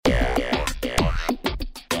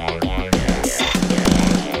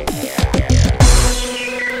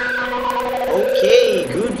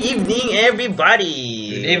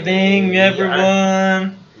everybody! Good evening,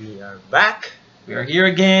 everyone! We are back. We are here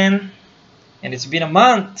again, and it's been a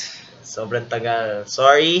month. Sobrang tagal.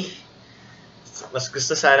 Sorry. Mas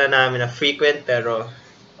gusto sana namin na frequent, pero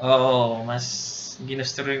Oo, mas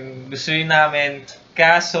gusto rin namin.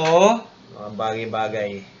 Kaso, mga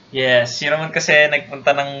bagay-bagay. yes, yun naman kasi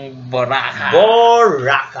nagpunta ng Boracay.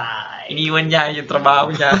 Boracay! Iniwan niya yung trabaho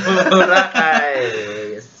niya. Boracay!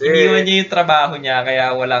 Yes, sir. Iniwan niya yung trabaho niya,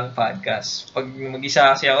 kaya walang podcast. Pag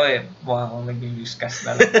mag-isa kasi ako mukha akong nag-newscast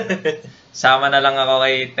na lang. Sama na lang ako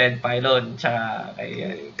kay Ted Pilon, tsaka kay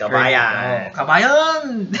Kabayan. Kabayan!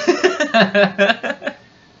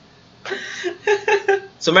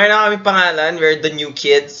 So, meron na kami pangalan. We're the New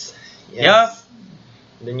Kids. Yes. Yup.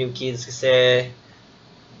 The New Kids kasi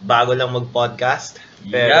bago lang mag-podcast.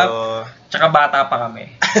 Pero Tsaka bata pa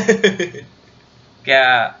kami.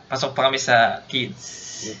 Kaya pasok pa kami sa kids.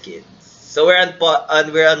 New Kids. So we're on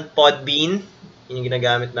Podbean. Yun yung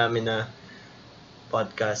ginagamit namin na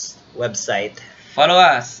podcast website. Follow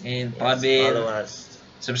us in Yes, Podbean. follow us.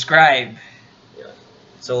 Subscribe. Yun.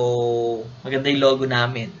 So, Maganda yung logo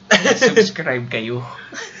namin. Subscribe kayo.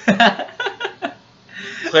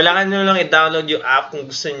 kailangan nyo lang i-download yung app kung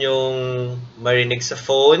gusto nyong marinig sa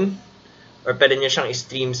phone or pwede nyo siyang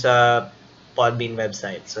i-stream sa Podbean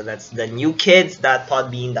website. So that's the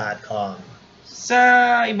newkids.podbean.com. Sa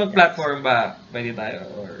ibang platform ba pwede tayo?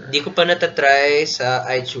 Or Hindi ko pa natatry sa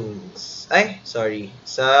iTunes.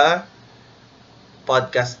 Sa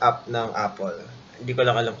podcast app ng Apple. Hindi ko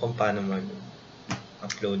lang alam kung paano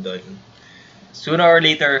mag-upload doon. sooner or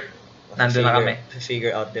later, nandun na kami.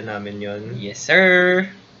 Figure out din namin yun. Yes, sir.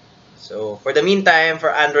 So, for the meantime, for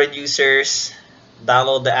Android users,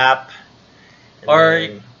 download the app. And Or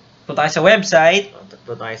then, punta kayo sa website.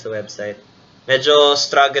 punta tayo sa website. Medyo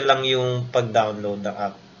struggle lang yung pag-download ng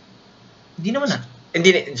app. Hindi naman na.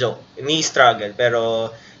 Hindi, joke. May struggle. Pero,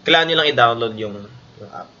 kailangan nyo lang i-download yung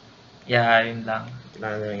app. Yeah, yun lang.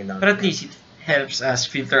 Kailangan nyo lang i-download. But at least it helps us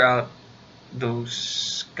filter out those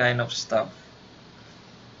kind of stuff.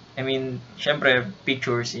 I mean, syempre,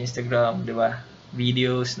 pictures, Instagram, di ba?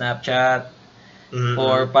 Video, Snapchat. Mhm.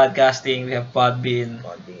 For podcasting, we have Podbean.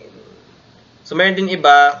 Podbean. So, meron din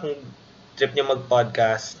iba kung trip nyo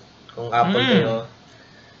mag-podcast. Kung Apple kayo.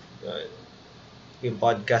 Yun. Yung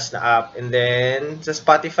podcast na app. And then, sa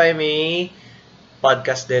Spotify may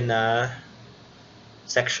podcast din na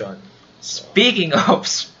section. Speaking of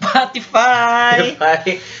Spotify,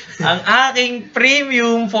 ang aking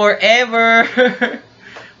premium forever.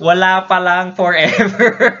 Wala pa lang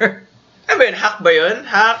forever. Ano ba yun? Hack ba yun?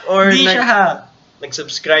 Hack? Or Hindi siya hack.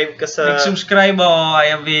 nag-subscribe ka sa... Nag-subscribe ako. I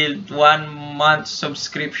availed 1 month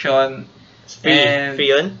subscription. Free? And- Free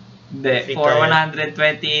yun? Hindi, Free for trial.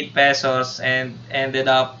 128 pesos and ended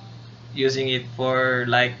up using it for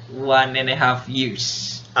like 1.5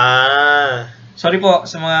 years. Ah. Sorry po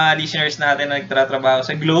sa mga listeners natin na nagtatrabaho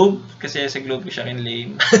sa Globe kasi sa Globe ko siya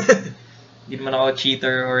kinlame. Hindi naman ako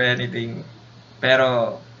cheater or anything.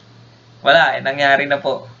 Pero wala, nangyari na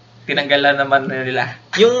po. Tinanggalan naman na nila.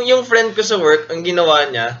 yung friend ko sa work, ang ginawa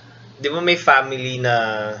niya, di ba may family na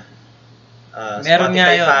Meron nga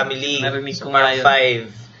Spotify yun. family. Narinig So, ko nga parang yun.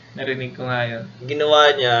 5. Narinig ko nga yun. Ginawa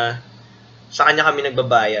niya, sa kanya kami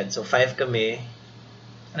nagbabayad. So, 5 kami.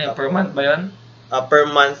 Ano yun, per month ba yun? Per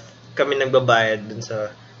month kami nagbabayad dun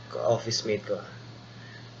sa office mate ko.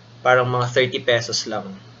 Parang mga 30 pesos lang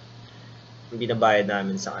yung binabayad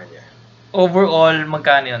namin sa kanya. Overall,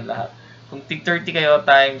 magkano yun lahat? Kung tig 30 kayo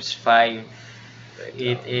times 5,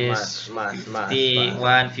 it is Math.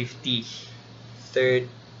 150. 30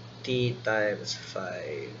 times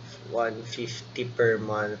 5. 150 per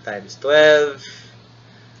month times 12.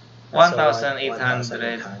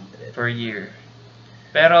 1,800 per year.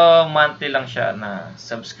 Pero monthly lang siya na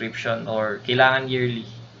subscription or kailangan yearly.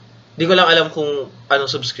 Di ko lang alam kung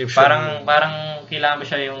anong subscription. Parang kailangan ba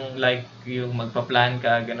siya yung like yung magpa-plan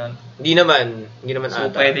ka ganun. Hindi naman So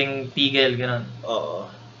ata. pwedeng tigil ganun. Oo.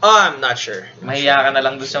 Oh, I'm not sure. Mahiya ka na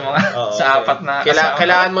lang doon sa mga Oo, sa okay. apat na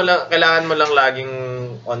Kailangan mo lang laging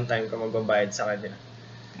on time ka magbabayad sa kanya.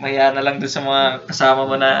 Mahiya na lang doon sa mga kasama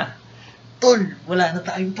mo na Tol, wala na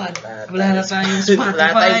tayong pod. Wala na tayong Spotify.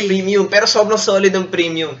 Wala tayong premium. Pero sobrang solid ng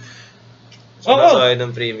premium. Sobrang solid ng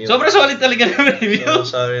premium. Sobrang solid talaga ng review. Sobrang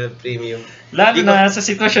solid ng premium. Lalo na sa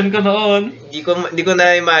sitwasyon ko noon. Hindi ko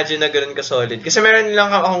na-imagine na ganoon ka-solid. Kasi meron lang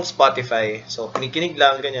akong Spotify. So, kinikinig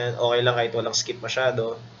lang, ganyan. Okay lang kahit walang skip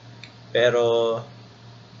masyado. Pero,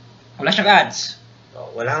 Wala siyang ads.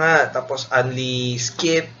 wala nga. Tapos, only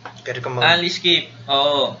skip. Pero kung Only skip.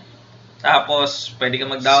 Oo. Tapos, pwede ka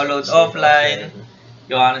mag-download offline.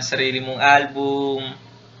 Gawa ng sarili mong album.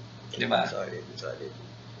 Diba? Solid.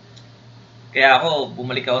 Kaya ako,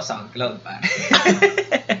 bumalik ako sa SoundCloud, pare.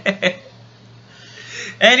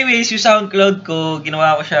 Anyways, yung SoundCloud ko,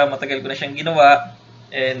 ginawa ko siya, matagal ko na siyang ginawa.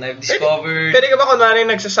 And I've discovered... Pwede ka ba kunwari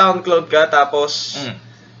nagsa-SoundCloud ka, tapos Mm.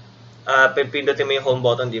 pipindutin mo yung home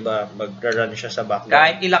button, di ba? Mag-run siya sa background.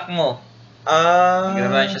 Kahit ilak mo, Ah.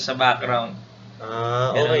 mag-run siya sa background.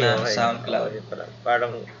 Okay, Ganun na, okay. SoundCloud. Okay,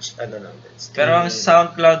 parang, ano lang din. Pero ang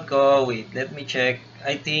SoundCloud ko, wait, let me check.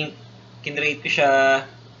 I think, kinrate ko siya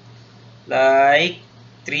like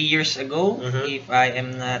 3 years ago, Mhm. if I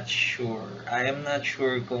am not sure. I am not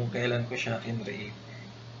sure kung kailan ko siya kinrate.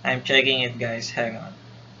 I'm checking it, guys. Hang on.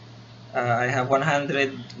 I have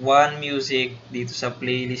 101 music dito sa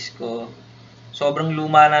playlist ko. Sobrang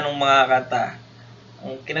luma na nung mga kanta.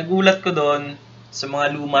 Ang kinagulat ko doon sa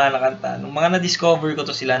mga luma na kanta, nung mga na-discover ko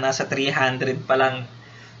to sila, nasa 300 pa lang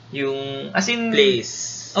yung, as in,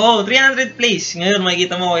 Place. oh, 300 plays. Ngayon,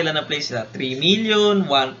 makikita mo kailan na plays sila. 3 million,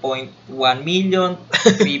 1.1 million,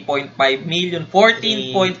 3.5 million,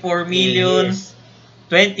 14.4 million, Yes.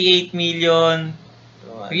 28 million.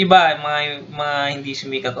 Okay. Yung iba, mga hindi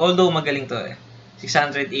sumikat. Although, magaling to eh.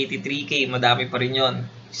 683K, madami pa rin yon.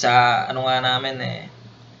 Sa, ano nga namin eh,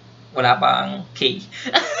 wala pa ang K.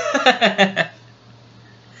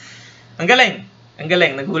 Ang galing. Ang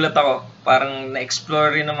galing. Nagulat ako. Parang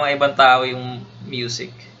na-explore rin ng mga ibang tao yung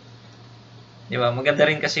music. Di ba? Maganda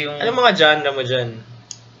rin kasi yung... Ano mga genre mo dyan?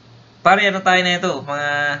 Pare, ano tayo na ito? Mga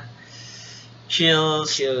chill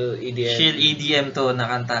Chill EDM. EDM to na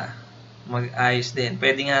kanta. Mag-ayos din.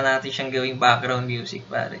 Pwede nga natin siyang gawing background music,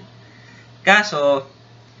 pare. Kaso,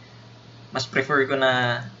 mas prefer ko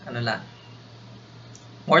na, ano lang,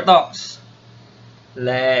 more talks.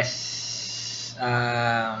 Less,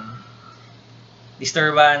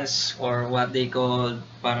 disturbance or what they call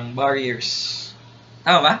parang barriers.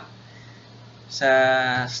 Tama ba? Sa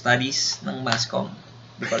studies ng Masscom,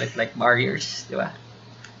 they call it like barriers, di ba?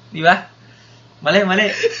 Di ba? Mali.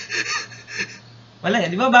 Mali,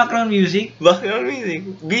 di ba background music? Background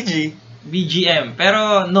music. BGM,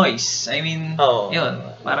 pero noise. I mean, Oo. yun,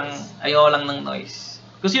 parang ayaw lang ng noise.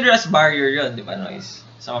 Consider as barrier yun, di ba, noise?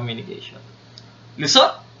 Sa communication.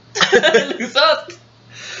 Lusot!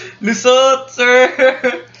 Lusot, sir!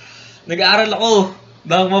 Nag-aaral ako.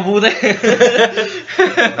 Dahil mabuti.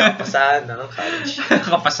 Nakapasahan ng college.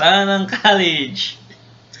 Kapasahan ng college.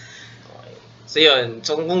 Okay. So yun.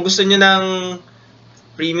 So kung gusto nyo ng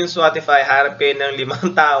premium Spotify, harap kayo ng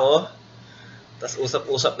 5 tao. Tapos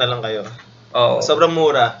usap-usap na lang kayo. Oh, Sobrang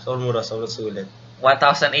mura. Sobrang sulit.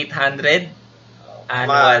 1,800 Mga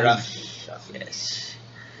annually. rough. Yes.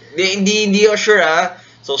 Hindi ako sure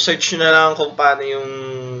So search nyo na lang kung paano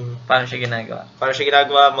Paano siya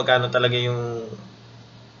ginagawa? magkano talaga yung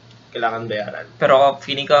kailangan bayaran. Pero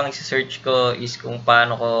feeling ko ang isi-search ko is kung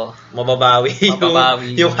paano ko Mababawi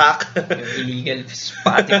yung hack. yung illegal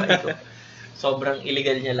Spotify ko. Sobrang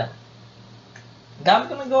illegal niya lang. Ang dami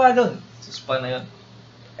ko nagawa doon. Suspa na yun.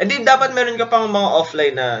 Di dapat meron ka pang mga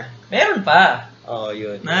offline na. Meron pa.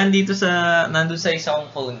 Yun. Nandun sa isa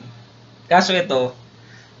kong phone. Kaso ito,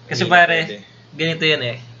 kasi Hindi pare, pwede. ganito yun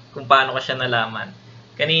eh. Kung paano ko siya nalaman.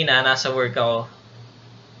 Kanina, nasa work ako.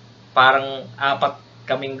 Parang 4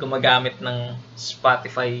 kaming gumagamit ng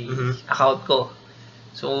Spotify Mhm. account ko.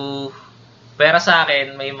 So, pera sa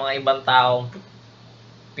akin, may mga ibang taong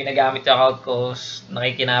pinagamit yung account ko,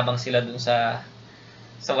 nakikinabang sila dun sa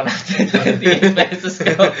 128 pesos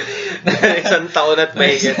ko. Isang taon at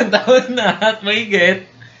May mahigit. isang taon na at mahigit.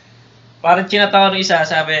 Parang chinatawa ng isa,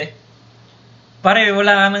 sabi, pare,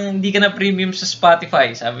 wala ka nang, hindi ka na premium sa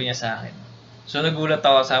Spotify, sabi niya sa akin. So, nagulat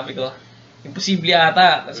ako, sabi ko, imposible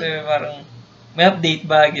ata, kasi parang, may update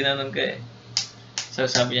ba, ginanon ko eh. So,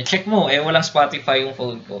 sabi niya, check mo, walang Spotify yung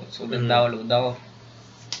phone ko. So, download ako.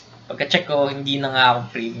 Pagka-check ko, hindi na nga ako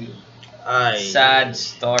premium. Ay. Sad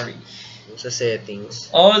story. Sa settings.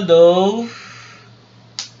 Although,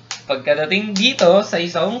 pagkadating dito sa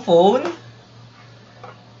isang phone,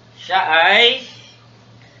 siya ay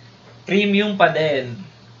premium pa din.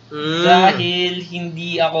 Dahil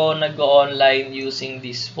hindi ako nag-online using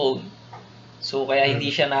this phone. So, kaya hindi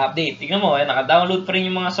siya na-update. Tignan mo, naka-download pa rin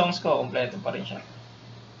yung mga songs ko. Kompleto pa rin siya.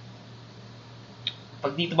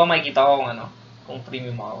 Pag dito ba makikita ko kung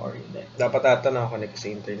premium ako or hindi. Dapat ata nakakonect sa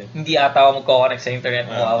internet. Hindi ata ako magkoconnect sa internet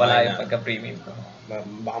kung mawawala wala yung na. pagka-premium ko.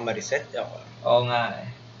 Baka ma-reset ako. Oo nga eh.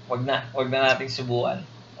 Wag na nating subukan.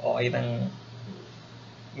 Okay nang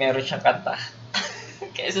meron siyang kanta.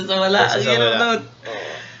 Kaysa sa wala. Kaysa Ang sa hirap wala. nun.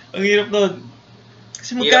 Oo. Ang hirap nun.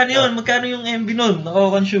 Kasi magkano Hirap yun? Magkano yung MB nun?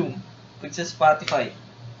 Nako-consume. Pag sa Spotify.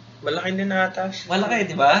 Malaki din ata. Malaki,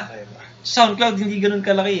 di ba? Ay ba? SoundCloud hindi ganun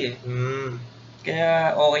kalaki eh. Hmm.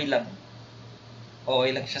 Kaya okay lang. Okay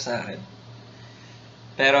lang siya sa akin.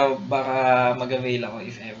 Pero baka mag-avail ako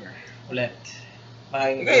if ever. Ulit.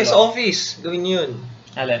 Okay, sa office. Gawin nyo yun.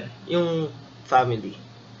 Alin? Yung family.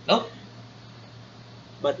 Nope.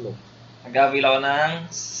 Ba't mo? Mag-avail ako ng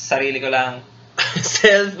sarili ko lang.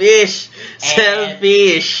 Selfish!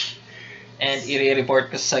 Selfish! And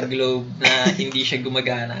i-report ko sa Globe na hindi siya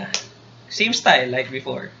gumagana. Same style like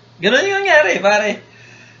before. Ganun yung nangyari, pare.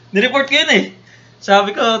 Nireport ko yun eh.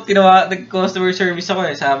 Sabi ko, nag-customer service ako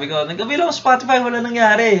eh. Sabi ko, nag-avail ako Spotify, wala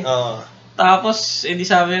nangyari. Oo. Tapos, hindi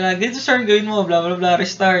sabi nila, ganito sir, gawin mo, blah blah blah,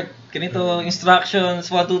 restart. Ganito, instructions,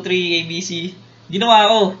 1, 2, 3, ABC. Ginawa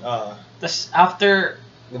ko. Oo. Tapos, after,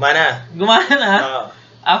 Gumana. Oo.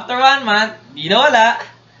 After 1 month, di nawala.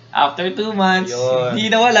 After 2 months, Yun.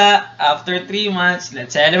 di nawala. After 3 months,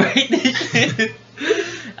 let's celebrate this shit.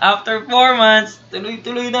 After 4 months,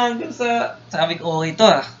 tuloy-tuloy na hanggang sa, sabi ko, okay to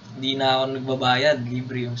ah. Hindi na ako nagbabayad,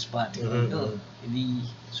 libre yung Spotify. Mm-hmm. Hindi,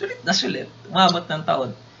 sulit na sulit. Umabot ng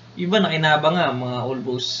taon. Iba nakinabang nga, mga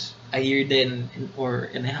almost a year din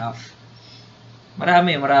or and a half.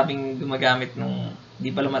 Maraming gumagamit nung,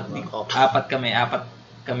 di pala apat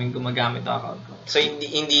kaming gumagamit ng account ko. So,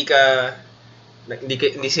 hindi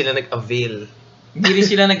sila nag-avail. Hindi rin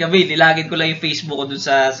sila nag-avail. Nilagin ko lang yung Facebook ko dun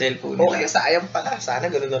sa cellphone nila. Okay, sayang pala.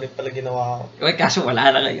 Sana gano'n na rin pala ginawa ko. Okay, kaso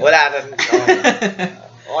wala na ngayon. Wala na.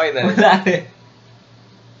 Okay na. Wala rin.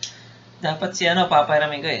 Dapat si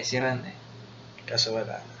paparamin ko si Ran eh. Kaso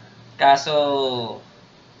wala. Kaso,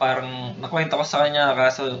 parang nakwento ko sa kanya,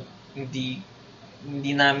 kaso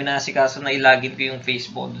hindi namin nasikaso na ilagin ko yung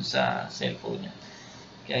Facebook dun sa cellphone niya.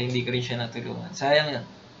 Kaya hindi ko rin siya natulungan. Sayang yan.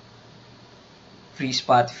 Free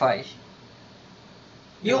Spotify.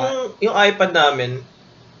 Yung iPad namin,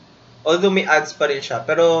 although may ads pa rin siya,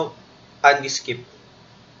 pero unskip.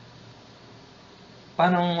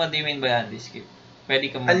 What do you mean by unskip? Pwede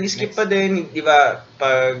ka unskip pa din, di ba,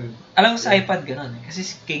 pag... Alam ko sa iPad ganun eh. Kasi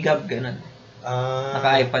kay Gab ganun eh.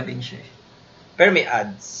 Naka-iPad din siya eh. Pero may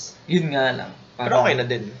ads. Yun nga lang. Pero okay na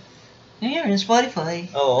din. Yung Spotify.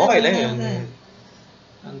 Oo, okay lang yun.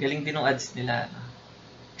 Ang galing din ng ads nila.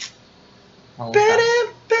 Yan.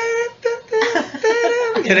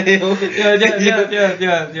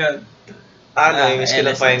 Yung skill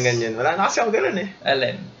na pakinggan yun. Wala na kasi ako ganun eh.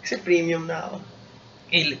 Alin? Kasi premium na ako.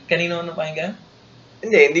 Kanino na pakinggan?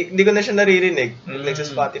 Hindi ko na siya naririnig.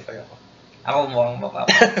 Nagsa-Spotify ako. Ako mukhang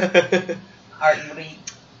mapapa. Heartbreak.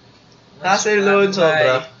 Hassle load,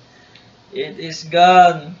 sobra. It is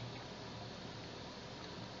gone.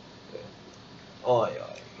 Oy.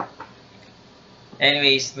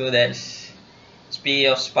 Anyways, Noodles.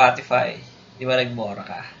 Speaking of Spotify, di ba nagbora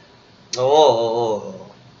ka?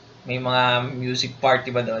 Oo. May mga music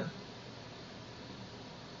party ba doon?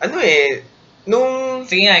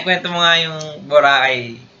 Sige nga, ikwento mo nga yung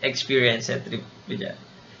Boracay experience at trip mo dyan.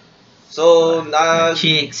 So,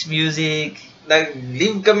 Chicks, music.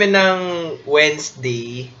 Nag-leave kami ng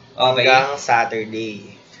Wednesday hanggang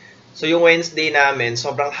Saturday. So, yung Wednesday namin,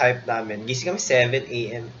 sobrang hype namin. Gising kami 7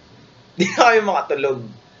 a.m. Hindi na kami makatulog.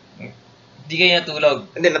 Hindi kayo natulog?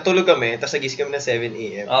 Hindi, natulog kami, tapos nagising kami ng 7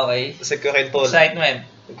 a.m. Okay. Tapos nagkukwentuhan. Excitement.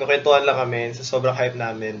 Nagkukwentuhan lang kami sa sobrang hype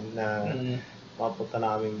namin na mapunta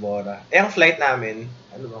na kaming Bora. Ang flight namin,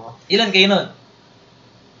 ano ba? Ilan kayo nun?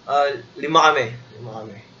 5 kami.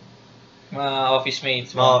 Mga office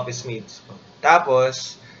mates. Mga office mates.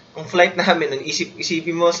 Tapos, ang flight namin,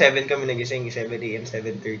 isipin mo, 7 kami nagising, 7 a.m.,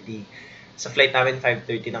 7:30. Sa flight namin,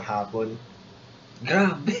 5:30 ng hapon.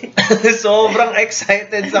 Grabe. Sobrang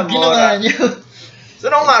excited sa Bora. So,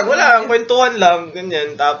 nung wala, kwentuhan lang,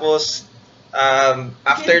 ganyan. Tapos,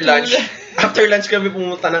 after lunch kami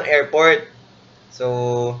pumunta ng airport.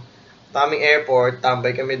 So, taming airport,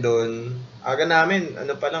 tambay kami doon. Aga namin, 2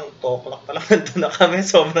 o'clock pa lang nandun na kami.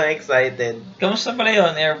 Sobrang excited. Kamusta pala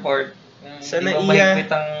yun, airport? Sa di ba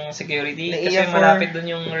mahigpit ang security? Kasi malapit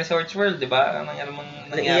doon yung Resorts World, di ba?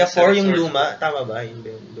 Naiya 4 yung luma. Tama ba? Yung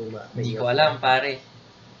luma. Hindi ko alam, pare.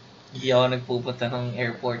 Hindi ako nagpupunta ng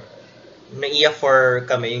airport. Naiya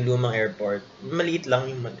 4 kami, yung lumang airport. Maliit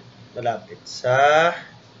lang yung malapit. Sa...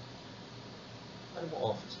 Ano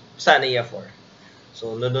mo office? Sa Naiya 4.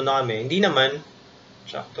 So, doon na kami. Hindi naman.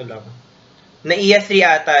 Sakto lang. Naiya 3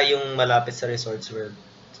 ata yung malapit sa Resorts World.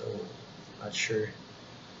 So, not sure.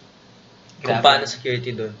 Kung paano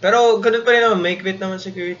security doon. Pero, ganun pa rin naman. May equip naman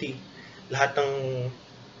security. Lahat ng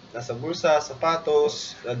nasa bulsa,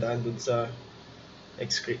 sapatos, dadaan doon sa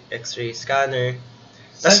X-ray scanner.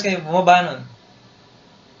 Saan kayo bumaba nun?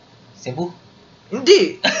 Cebu?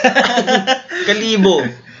 Hindi! Kalibo.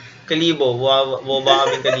 Bumaba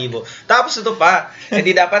kaming Kalibo. Tapos ito pa.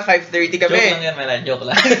 Hindi dapat 5:30 kami. Joke lang yan, man. Joke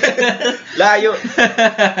lang. Layo.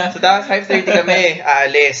 So, dapat 5:30 kami.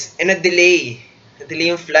 Aalis. And na-delay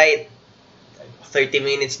nag-delay yung flight. 30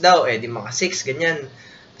 minutes daw, di mga 6, ganyan.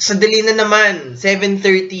 Sa dali na naman,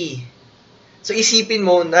 7:30. So, isipin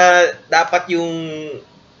mo na dapat yung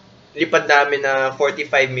lipad namin na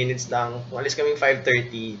 45 minutes lang. Kung alis kaming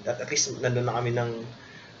 5:30, at least nandun na kami ng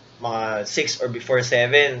mga 6 or before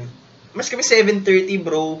 7. Mas kami 7:30,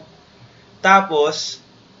 bro. Tapos,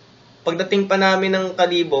 pagdating pa namin ng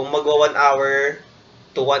Kalibong, magwa 1 hour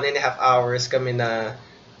to 1.5 hours kami na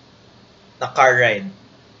car ride.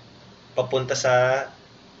 Papunta sa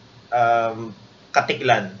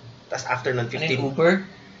Katiklan. Tapos after nun, 15. Uber?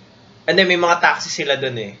 And then, may mga taxi sila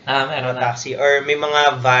dun eh. Meron mga taxi. Or may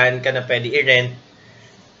mga van ka na pwede i-rent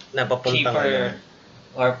na papuntang cheaper.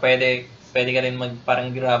 Or pwede ka rin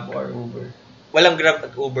parang Grab or Uber. Walang Grab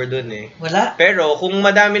at Uber dun eh. Wala? Pero kung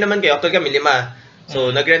madami naman kayo, actually kami 5.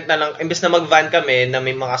 So, nag-rent na lang, imbes na mag-van kami, na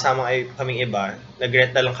may mga kasama kaming iba,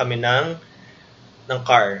 nag-rent na lang kami ng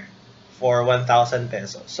car for 1,000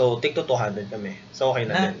 pesos. So, tig to 200 kami. So, okay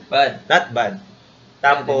na din. Not bad.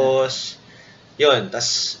 Tapos, yun.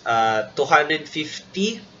 Tas,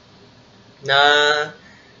 250 na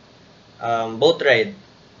boat ride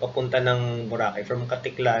papunta ng Boracay from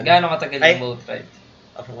Katiklan. Gaano katagal yung boat ride?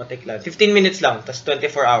 From Katiklan. 15 minutes lang. Tas,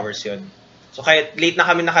 24 hours yun. So, kahit late na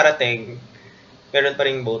kami nakarating, meron pa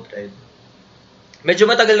rin boat ride. Medyo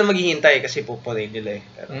matagal na maghihintay kasi pupunin nila eh.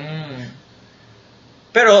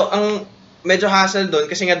 Pero ang medyo hassle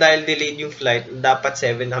doon kasi nga dahil delayed yung flight, dapat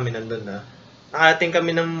 7 kami nandun na. Nakarating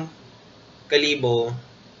kami ng Kalibo,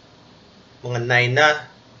 mga 9 na.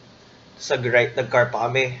 Sa nag-car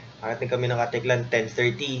pa kami. Nakarating kami ng Katiklan,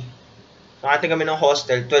 10:30. Nakarating kami ng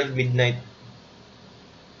hostel, 12 midnight.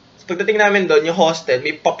 So, pagdating namin doon, yung hostel,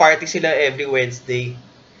 may pa-party sila every Wednesday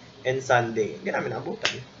and Sunday. Hindi namin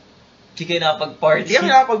naabutan. Hindi kayo nakapag-party? Hindi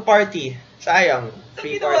kami nakapag-party. Sayang.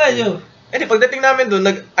 Free party. Pagdating namin doon,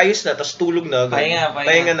 nag-ayos na, tapos tulog na agad.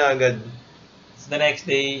 Pahinga na agad. So, the next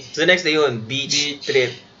day yun, beach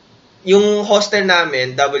trip. Yung hostel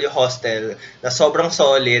namin, W Hostel, na sobrang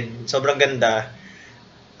solid, sobrang ganda.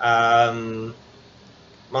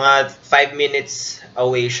 Mga 5 minutes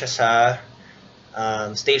away siya sa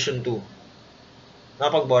Station 2.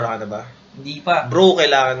 Nakapagbora ka na ba? Hindi pa. Bro,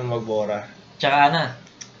 kailangan mong magbora. Tsaka na.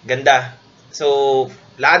 Ganda. So,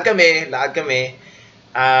 lakad kami.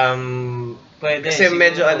 Pwede. Kasi siguro.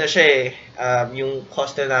 medyo siya eh. Yung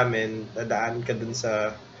hostel namin, dadaan ka dun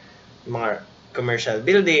sa mga commercial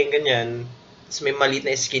building, ganyan. Tapos may maliit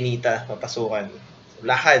na eskinita, papasukan. So,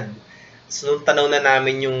 lakad. So, nung tanaw na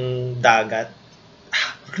namin yung dagat,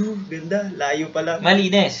 bro, ganda. Layo pala.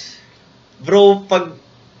 Malinis. Bro, pag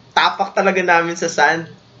tapak talaga namin sa sand,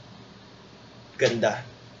 ganda.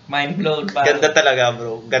 Mind blown pa. Ganda talaga,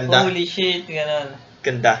 bro. Ganda. Holy shit, ganun.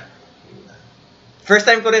 Ganda. First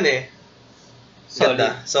time ko rin eh.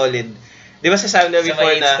 Ganda. Solid. Di ba sasabi na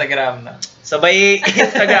before na... Instagram na. Sabay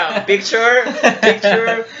Instagram. Picture.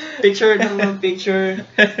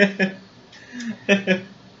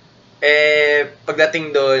 Pagdating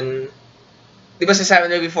doon, di ba sasabi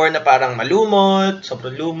na before na parang malumot,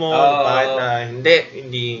 sobrang lumot, bakit na,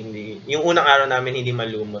 hindi. Yung unang araw namin hindi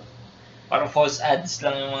malumot. Parang false ads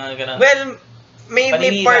lang yung mga ganun. Well, may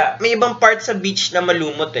ibang part sa beach na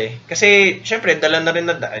malumot eh. Kasi, syempre, dala na rin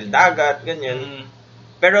na dagat, ganyan.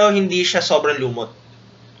 Pero hindi siya sobrang lumot.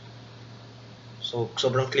 So,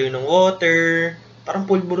 sobrang clear ng water, parang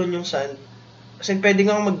pulburon yung sand. Kasi pwede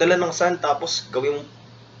nga magdala ng sand tapos gawin mo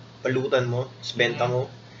palutan mo, benta mo.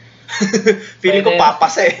 Feeling ko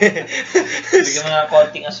papasa eh. Bigyan mo nga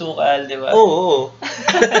konting asukal, di ba? Oo.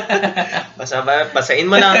 Basain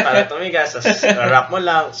mo lang para tumigas, wrap mo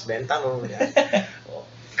lang, benta mo. Yan.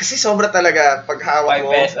 Kasi sobra talaga pag hawak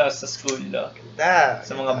mo. 5 pesos sa school, no? Ganda.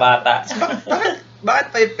 Sa mga bata. Bakit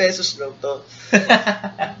 5 pesos lang to?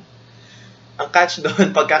 Ang catch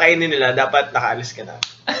doon, pagkakainin nila, dapat nakaalis ka na.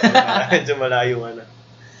 Medyo malayo na.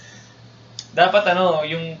 Dapat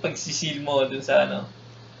yung pagsisil mo dun sa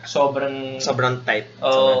sobrang tight.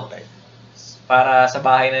 Oo. Sobrang tight. Para sa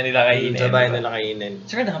bahay na nila kainin. Sa bahay nila kainin.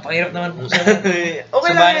 Sure, nakapakirap naman po.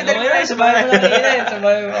 Okay lang. Sa bahay mo kainin. Sa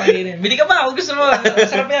bahay mo kainin. Bili ka ba kung gusto mo.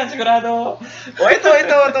 Sarap yan, sigurado.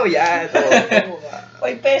 Ito. Yan.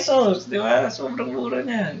 5 pesos, di ba? Sobrang mura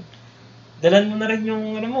niyan. Dalan mo na rin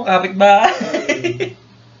yung kapitbahay.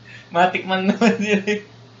 Matikman naman din.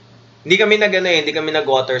 Hindi kami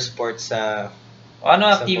nag-water sports sa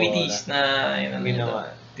activities Bola. na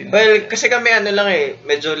ginawa. Well, kasi kami lang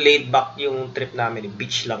medyo laid back yung trip namin,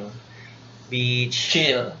 beach lang. Beach.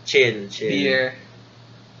 Chill. Beer.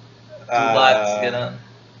 2 baths, gano'n.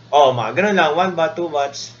 Mga gano'n lang. 1 bath, 2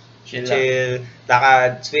 baths. Chill.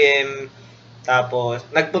 Lakad, swim. Tapos,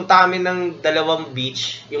 nagpunta kami ng dalawang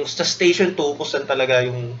beach. Yung sa Station 2, kung saan talaga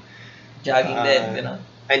yung... Jogging din, gano'n.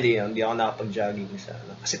 Ay, hindi ako nakapag-jogging sa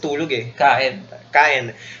ano. Kasi tulog eh.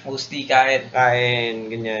 Kain. Mostly kain.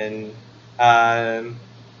 Ganyan.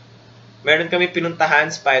 Meron kami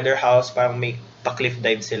pinuntahan, Spider House, parang may pa-cliff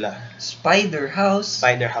dive sila. Spider House,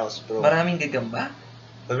 bro. Maraming gagamba?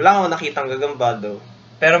 Wala ako nakitang gagamba daw.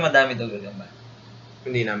 Pero madami daw gagamba.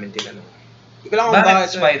 Hindi namin tinanong. Hindi ko lang kung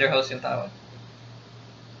bakit Spider House yung tawag?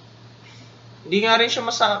 Hindi nga rin siya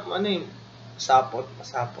masapot.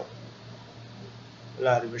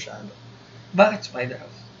 Wala rin masyado. Bakit Spider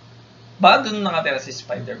House? Baka doon nakatira si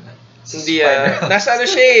Spider-Man? Hindi nasa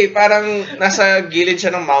siya parang nasa gilid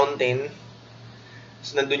siya ng mountain.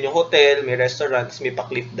 So, nandun yung hotel, may restaurant, may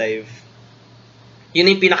pa-cliff dive. Yun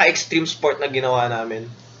yung pinaka-extreme sport na ginawa namin.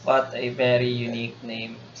 What a very unique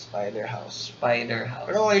name. Spider House.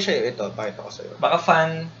 Pero okay siya. Ito, pakita ko sa'yo. Baka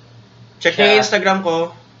fan. Check niya yung Instagram ko,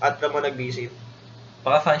 at Ramon nag-visit.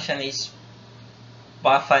 Baka fan siya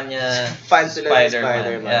baka fan niya fan sila ng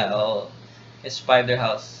Spider-Man. Yeah, oo. Spider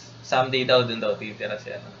House. Someday daw dun titira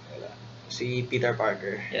siya. Si Peter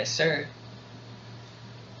Parker. Yes, sir.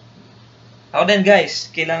 Ako din, guys.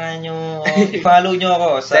 Kailangan nyo i-follow nyo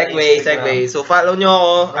ako sa Segway. So, follow nyo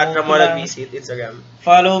ako at Ramon nag-visit Instagram.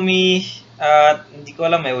 Follow me at hindi ko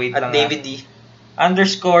alam, wait at lang. David D.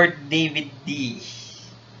 _David D.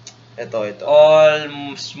 Ito. All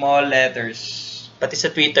small letters. Pati sa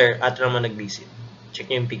Twitter, at Ramon nag-visit. Check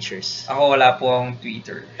nyo yung pictures. Ako wala po akong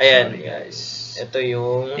Twitter. Ayan. Sorry, guys. Ito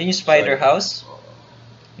yung... Yun yung Spider House.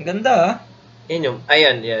 Ang ganda,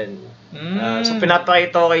 Ayan. So,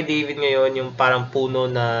 pinapakita ko kay David ngayon yung parang puno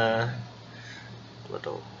na... Ano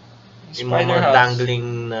to? Yung mga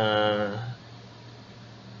dangling na...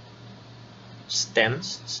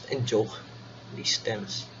 stems? Joke. Hindi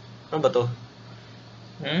stems. Ano ba to?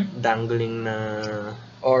 Dangling na...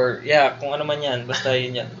 Or, kung ano man yan. Basta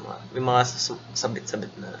yun yan. May mga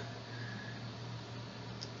sabit-sabit na...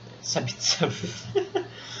 Sabit-sabit.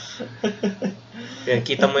 Yan,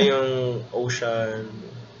 kita mo yung ocean.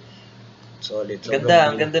 Solid.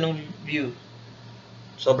 Ang ganda ng view.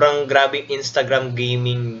 Sobrang grabing Instagram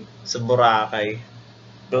gaming sa Boracay.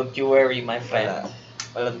 Don't you worry, my friend.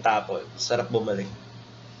 Walang tapon. Sarap bumalik.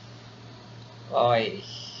 Okay.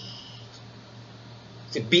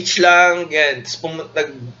 Si beach lang, yan. Tapos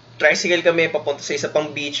nag-tricycle kami papunta sa isa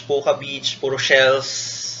pang beach, Puka Beach, puro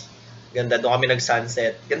shells. Ganda, doon kami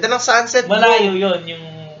nag-sunset. Ganda ng sunset, bro. Malayo yun, yung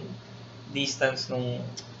distance nung...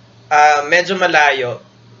 medyo malayo.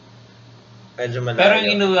 Pero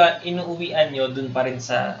yung inuuwian nyo, dun pa rin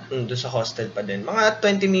sa... Doon sa hostel pa din. Mga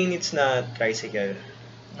 20 minutes na tricycle.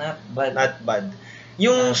 Not bad.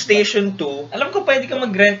 Yung Station 2... Alam ko pwede ka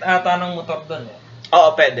mag-rent ata ng motor dun eh.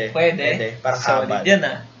 Oo, pwede. Parang solid habad.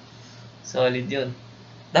 Yan Solid yun.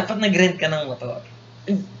 Dapat nag-rent ka ng motor.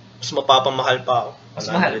 Mas mapapamahal pa ako. Mas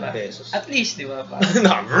mahal ba? Pesos. At least, di ba?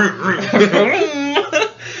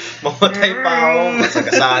 Mamatay pa ako.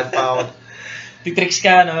 Masagasaan pa ako. Titricks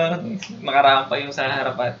ka, Makarampa yung sa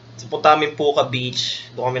harapan. So, punta kami Puka Beach.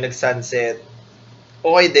 Doon kami nag-sunset.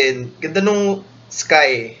 Okay din. Ganda nung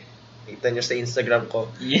sky. Kita nyo sa Instagram ko.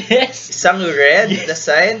 Yes! Isang red na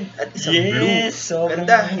side at isang blue.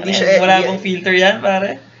 Ganda. Hindi siya... Wala bang filter yan,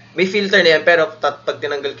 pare? May filter na yan, pero pag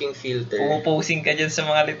tinanggal ko yung filter... Pumuposing ka dyan sa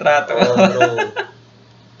mga litrato. Bro.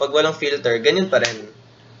 Pag walang filter, ganyan pa rin.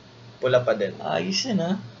 Pula pa din. Ayos yun,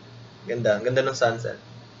 Ganda ng sunset.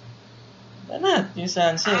 Banat, yung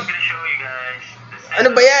sunset. I'm gonna show you guys Ano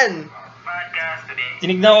ba yan? podcast today.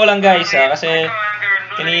 Tinignan ko lang, guys, kasi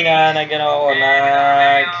kanina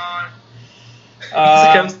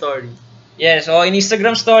Instagram story. Yes, in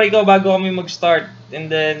Instagram story ko bago kami mag-start. And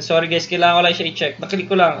then, sorry guys, kailangan ko lang siya i-check. Naklik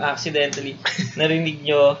ko lang, accidentally. Narinig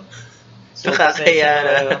nyo. So, Nakakaya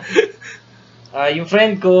na. Yung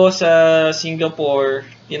friend ko sa Singapore,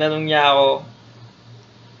 tinanong niya ako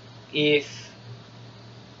if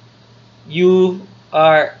you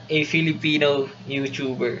are a Filipino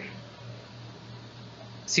YouTuber.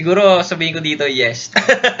 Siguro sabihin ko dito, yes.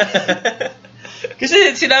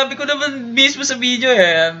 Kasi sinabi ko naman mismo sa video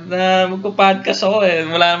na magpo-podcast ako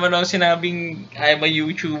Wala naman ako sinabing I'm a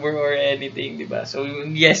YouTuber or anything, di ba? So,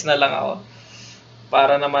 yes na lang ako.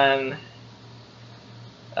 Para naman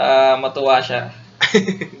matuwa siya.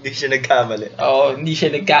 Hindi siya nagkamali. Oo, hindi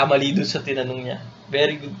siya nagkamali dun sa tinanong niya.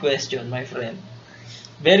 Very good question, my friend.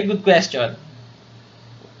 Very good question.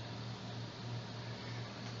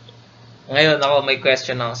 Ngayon, ako may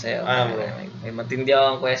question ako sa'yo. Bro. May matindi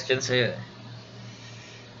akong question sa'yo.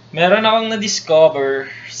 Meron akong na-discover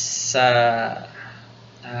sa...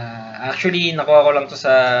 actually, nakuha ko lang to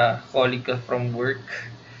sa colleague ko from work.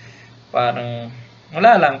 Parang,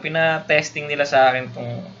 wala lang, pina-testing nila sa akin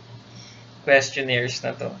tong questionnaires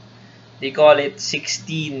na to. They call it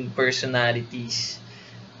 16 personalities.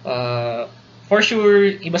 For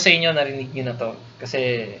sure, iba sa inyo narinig nyo na to.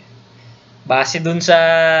 Kasi, base dun sa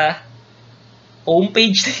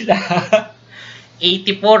homepage nila,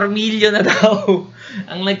 84 million na daw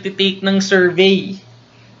ang nagtitake ng survey.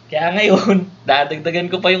 Kaya ngayon, dadagdagan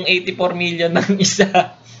ko pa yung 84 million ng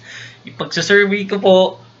isa. Ipagsasurvey ko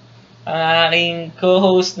po ang aking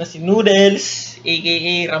co-host na si Noodles, aka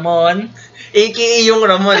Ramon. AKA yung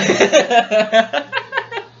Ramon.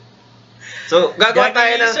 So, gagawa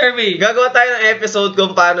tayo ng episode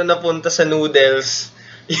kung paano napunta sa Noodles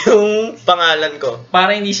yung pangalan ko.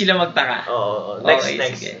 Para hindi sila magtaka. Oo. Okay,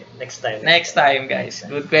 Next time, guys.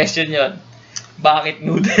 Good question yon. Bakit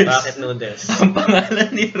Noodles? Bakit Noodles? Ang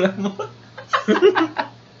pangalan ni Ramon.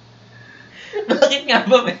 Bakit nga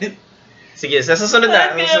ba, men? Sige, sa susunod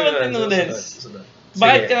na. Bakit nga ba si Noodles?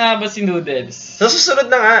 Bakit ka nga ba si Noodles? Sa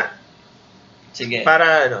susunod na nga. Sige.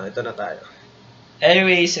 Para, ito na tayo.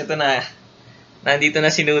 Anyways, ito na. Nandito na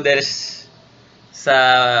si Noodles sa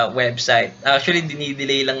website. Actually,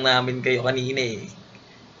 dinidelay lang namin kayo kanina eh.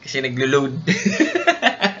 Kasi naglo-load.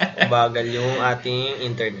 Mabagal yung ating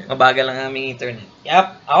internet. Mabagal ang aming internet.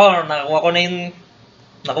 Yap, ako, nakuha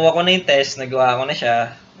ko na yung test, nagawa ko na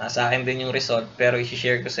siya. Nasa akin din yung result, pero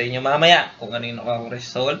i-share ko sa inyo mamaya kung ano yung nakuha kong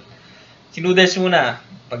result. Si Noodles muna.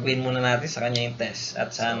 Pag-win muna natin sa kanya yung test.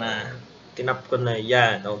 At sana... Tinap ko na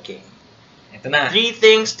yan. Okay. Ito na. 3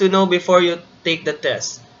 things to know before you take the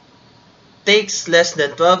test. Takes less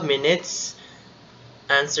than 12 minutes.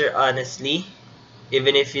 Answer honestly,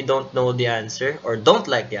 even if you don't know the answer or don't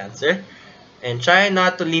like the answer. And try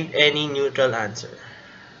not to leave any neutral answer.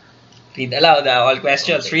 Read aloud all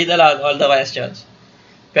questions. Okay. Read aloud all the questions.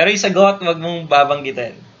 Pero yung sagot, wag mong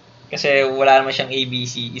babanggitin. Kasi wala naman siyang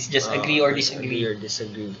ABC. It's just agree or disagree. Agree or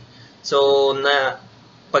disagree. So,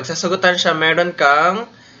 pag sasagutan siya, meron kang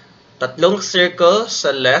 3 circles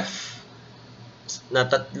sa left na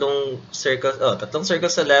 3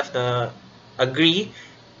 circles sa left na agree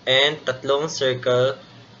and 3 circle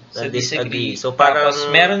na disagree. So parang tapos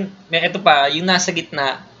ito pa, yung nasa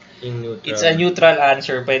gitna, yung neutral. it's a neutral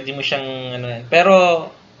answer. Pwede mo siyang pero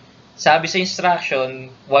sabi sa instruction,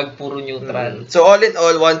 wag puro neutral. So all in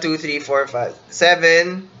all, 1, 2, 3, 4, 5,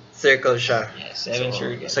 7 circle siya. Yes, 7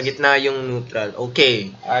 circles. Sa gitna yung neutral.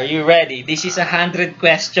 Okay. Are you ready? This is 100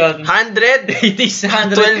 question. 100? It is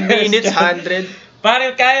 100 12 minutes, question. 100?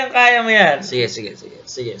 Parang kayang-kaya mo yan. Sige.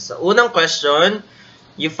 Sa unang question,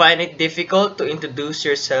 you find it difficult to introduce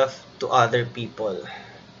yourself to other people.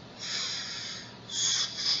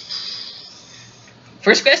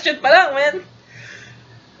 First question pa lang, man.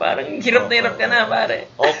 Parang hirap na hirap ka na, pare.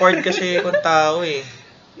 Awkward kasi kung tao eh.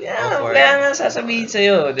 Yeah, kaya nga sasabihin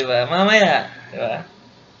sa'yo, di ba? Mamaya, di ba?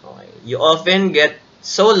 Okay. You often get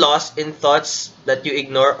so lost in thoughts that you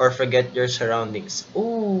ignore or forget your surroundings.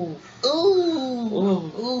 Ooh,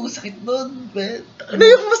 sakit doon, man. ano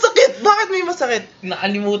yung masakit? Bakit may masakit?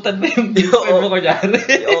 Nakalimutan mo yung girlfriend mo, kunyari.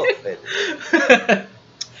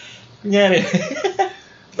 Kunyari.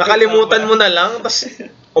 Nakalimutan mo na lang, tapos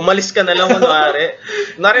umalis ka na lang, kunwari.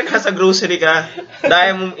 Kunwari, nasa grocery ka,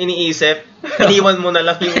 dahil mong iniisip, iniwan mo na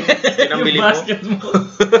lang yung pinambili mo.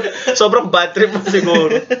 Sobrang bad trip mo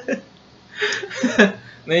siguro.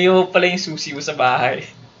 Naiiwan pala yung susi mo sa bahay.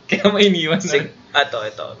 Kaya may iniwan na.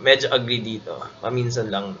 Ito. Medyo agree dito.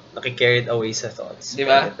 Paminsan lang, nakicarried away sa thoughts.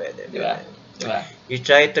 Diba? Pwede. Diba? You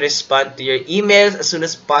try to respond to your emails as soon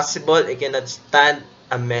as possible. You cannot stand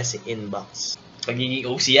a messy inbox. Pagiging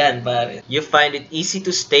OC yan, pare. You find it easy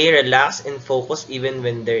to stay relaxed and focused even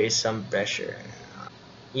when there is some pressure.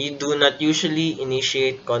 You do not usually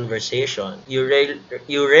initiate conversation. You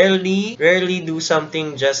rarely do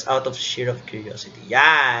something just out of sheer of curiosity.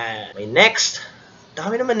 Yeah. Okay, next.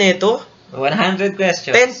 Dami naman nito. 100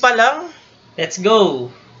 questions. 10 pa lang. Let's go.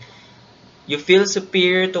 You feel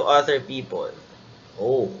superior to other people.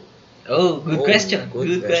 Good question.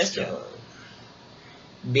 Good question.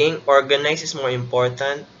 Being organized is more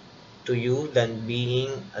important to you than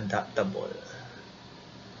being adaptable.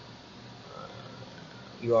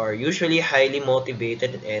 You are usually highly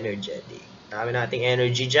motivated and energetic. Dami nating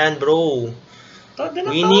energy dyan, bro.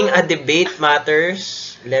 Winning a debate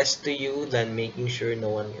matters less to you than making sure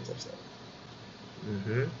no one gets upset.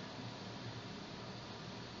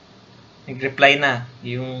 Nag-reply na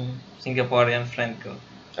yung Singaporean friend ko.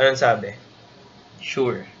 Anong sabi?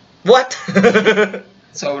 Sure. What?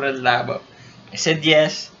 Sobrang labo. I said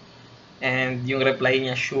yes. And yung reply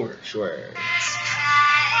niya, sure.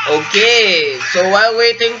 Okay. So, while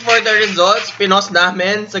waiting for the results, pinost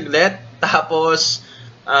namin saglit. Tapos,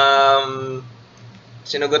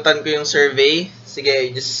 Sinugutan ko yung survey.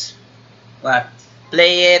 Sige, just What?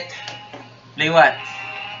 play it. Play what?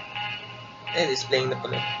 It's playing na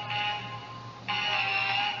pala.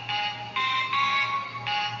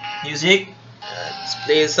 Music? Let's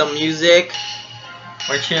play some music.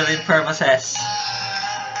 For chilling purposes.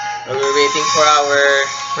 While we're waiting for our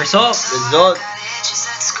Result. result.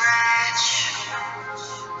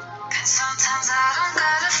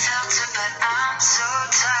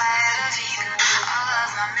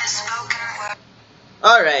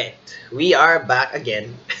 Alright, we are back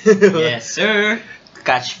again. Yes, sir.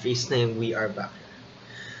 Catchphrase na yung we are back.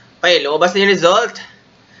 Okay, lumabas na yung result.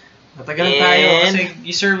 Matagal tayo kasi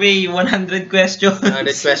yung survey, 100 questions.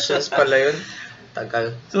 100 questions pala yun.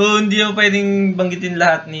 Tagal. So, hindi mo pwedeng banggitin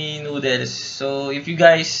lahat ni Noodles. So, if you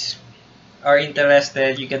guys are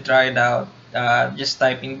interested, you can try it out. Just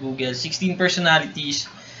type in Google 16 personalities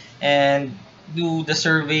and do the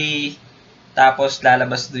survey. Tapos,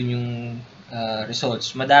 lalabas dun yung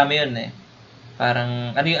results. Madami yun eh.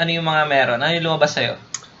 Parang, ano yung mga meron? Ano yung lumabas sa'yo?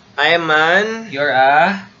 I am an You're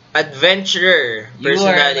a... adventurer personality.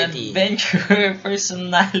 You are an adventurer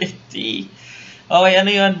personality. Okay,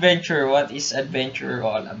 ano yung adventure? What is adventure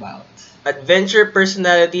all about? Adventure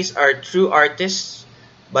personalities are true artists,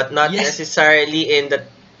 but not Yes. necessarily in the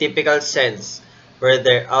typical sense, where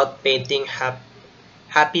they're out painting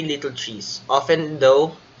happy little trees. Often,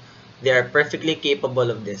 though, they are perfectly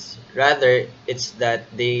capable of this. Rather, it's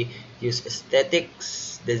that they use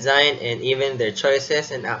aesthetics, design, and even their choices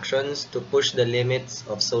and actions to push the limits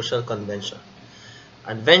of social convention.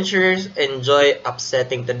 Adventurers enjoy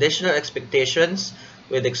upsetting traditional expectations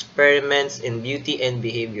with experiments in beauty and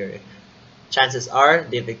behavior. Chances are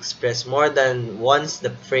they've expressed more than once the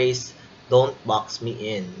phrase, "Don't box me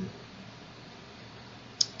in."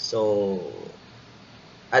 So,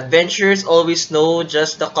 adventurers always know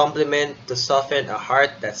just the compliment to soften a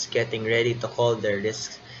heart that's getting ready to call their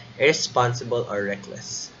risks irresponsible or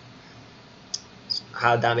reckless. So,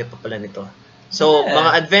 dami pa pala nito. So, Yeah.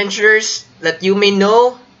 mga adventurers that you may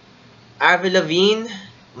know, Avril Lavigne,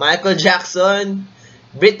 Michael Jackson,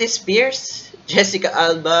 Britney Spears, Jessica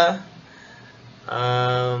Alba,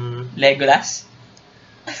 Legolas?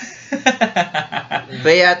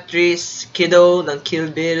 Beatrice Kiddo ng Kill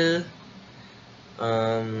Bill,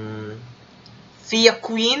 Thea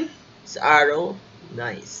Queen sa Arrow,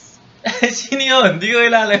 nice. Sino yun? Hindi ko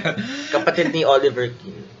kilala yun. Kapatid ni Oliver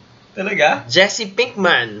King. Talaga? Jesse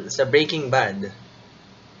Pinkman sa Breaking Bad.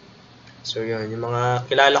 So yun, yung mga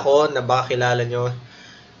kilala ko na baka kilala nyo.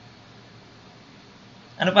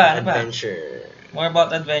 Ano pa? Adventure. More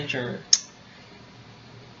about adventure.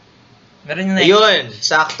 Meron yung Ayun,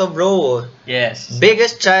 sakto bro. Yes.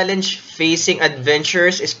 Biggest challenge facing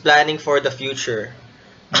adventurers is planning for the future.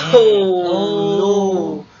 Mm. Oh, no.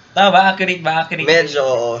 Tama ba? Accurate ba? Accurate. Medyo,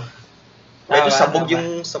 oo. Medyo Tama. sabog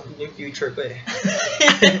yung future ko eh.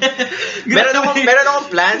 meron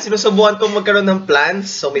akong plans, sinusubukan ko magkaroon ng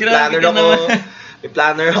plans. So may Grabe planner ka ako. naman. May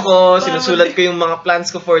planner ako, sinusulat ko yung mga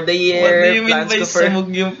plans ko for the year. What do you mean Plans by ko for...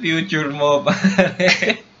 sabog yung future mo?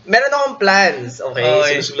 Meron akong plans, okay?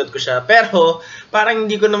 Okay. Sinusulat ko siya. Pero, parang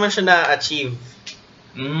hindi ko naman siya na-achieve.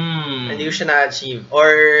 Hindi ko siya na-achieve. Or,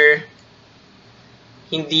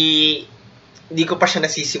 hindi ko pa siya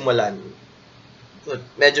nasisimulan. So,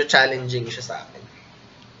 medyo challenging siya sa akin.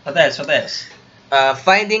 What else?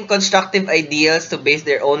 Finding constructive ideals to base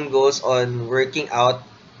their own goals on working out.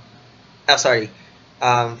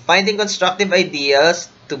 Finding constructive ideas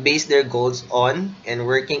to base their goals on and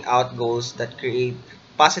working out goals that create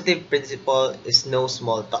positive principle is no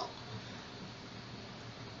small talk.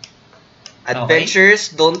 Adventurers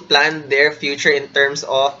don't plan their future in terms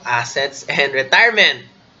of assets and retirement.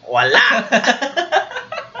 Wala!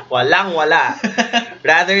 Walang-wala.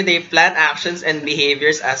 Rather, they plan actions and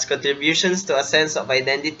behaviors as contributions to a sense of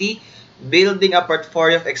identity, building a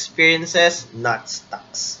portfolio of experiences, not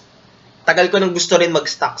stocks. Tagal ko nang gusto rin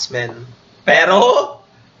mag-stocks, man. Pero,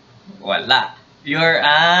 Wala. You're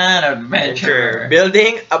an adventurer.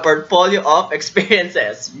 building a portfolio of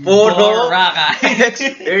experiences. Puro Boracay.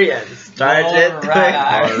 experience. Started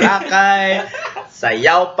Boracay. Boracay.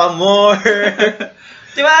 Sayaw pa more.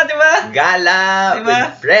 Diba? Gala Diba? with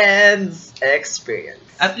friends. Experience.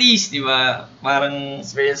 At least, diba? Parang...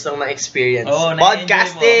 Experience lang na experience. Oh,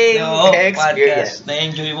 Podcasting experience. Podcast.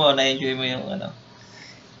 Na-enjoy mo yung ano.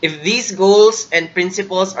 If these goals and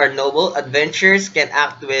principles are noble, adventurers can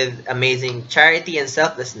act with amazing charity and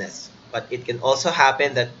selflessness. But it can also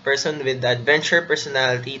happen that person with the adventure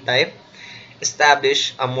personality type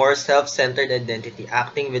establish a more self-centered identity,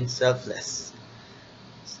 acting with selfishness,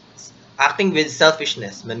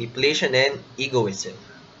 manipulation, and egoism.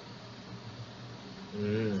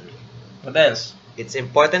 Mm. What else? It's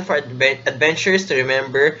important for adventurers to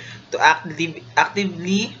remember to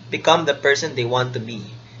actively become the person they want to be.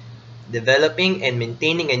 Developing and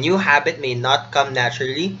maintaining a new habit may not come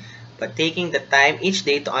naturally, but taking the time each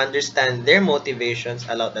day to understand their motivations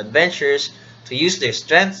allows adventurers to use their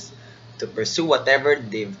strengths to pursue whatever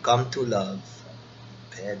they've come to love.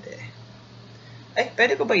 Pwede. Ay,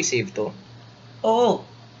 pwede ko ba i-save to? Oo.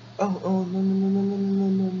 Oh,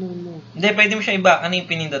 no. Hindi, pwede mo siya iba. Ano yung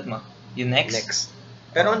pinindot mo? Yung next? Next.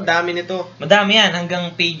 Pero ang dami nito. Madami yan.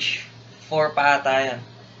 Hanggang page 4 pa ata yan.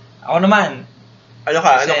 Ako naman. Ano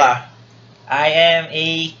ka? I am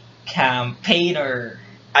a campaigner.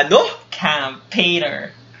 Ano?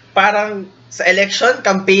 Campaigner. Parang sa election,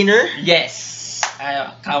 campaigner? Yes.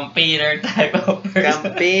 I'm a campaigner type of person.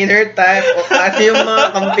 Campaigner type. O ano yung mga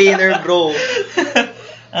campaigner, bro?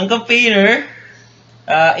 Ang campaigner,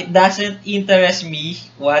 it doesn't interest me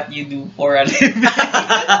what you do for a living.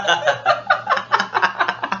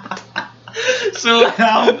 So,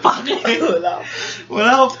 wala akong pake. Wala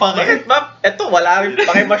akong pake. Bakit ba? Eto, wala rin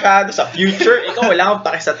pake masyado sa future. Ikaw, wala akong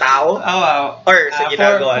pake sa tao. Or sa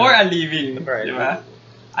ginagawa. For a living. For a Di ba?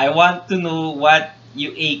 I want to know what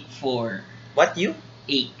you ache for. What you?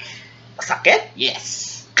 Ache. Sakit?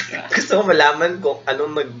 Yes. Diba? Gusto ko malaman kung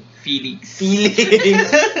anong Feelings. feeling.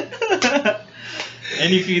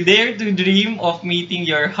 And if you dare to dream of meeting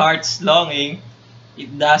your heart's longing,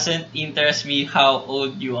 it doesn't interest me how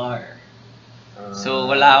old you are.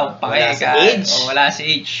 So, wala akong pake. Wala sa age. Wala sa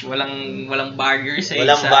age. Walang barrier sa age.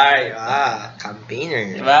 Walang bar.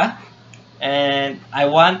 Campaigner. Diba? And I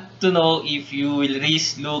want to know if you will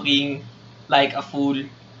risk looking like a fool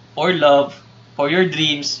for love, for your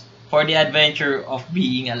dreams, for the adventure of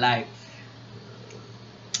being alive.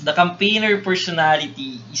 The campaigner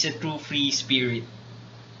personality is a true free spirit.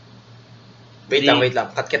 Wait lang.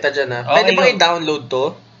 Cut kita dyan, ha. Okay, Pwede ba go. i-download to?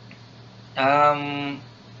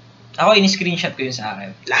 Ako, in-screenshot ko yun sa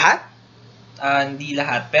akin. Lahat? Hindi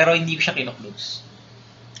lahat, pero hindi ko siya kinoclose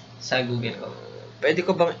sa Google ko. Pwede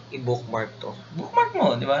ko bang i-bookmark to? Bookmark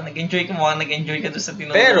mo, di ba? Nag-enjoy ka mo, nag-enjoy ka doon sa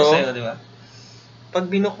tinuturo Pero, ko sa'yo, di ba? Pag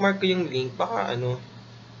binookmark ko yung link, baka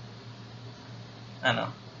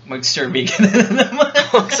Mag-survey ka na naman.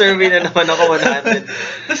 Mag-survey na naman ako 100.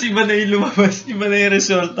 Tapos iba na yung lumabas, iba na yung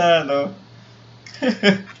resulta, no?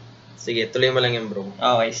 Sige, tuloy mo lang yung bro.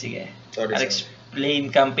 Okay, sige. Sorry. I'll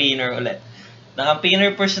explain campaigner ulit. The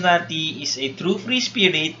campaigner personality is a true free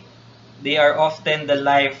spirit. They are often the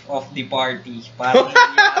life of the party. Parang hindi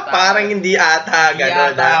ata. Parang hindi ata.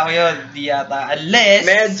 Gano'n na. ako yun. Hindi ata. Unless,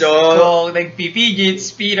 medyo. kung nagpipidget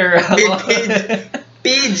spinner ako.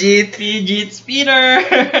 Pidget spinner.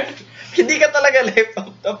 Hindi ka talaga life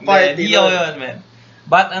of the party. Hindi ako yun, man.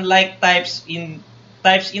 But unlike types in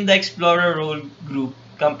the Explorer role group,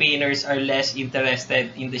 campaigners are less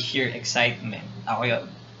interested in the sheer excitement. Ako yun.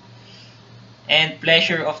 And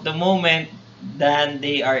pleasure of the moment than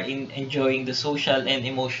they are in enjoying the social and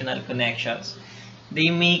emotional connections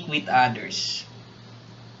they make with others.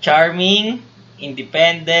 Charming,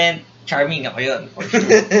 independent, charming ako yun, for sure.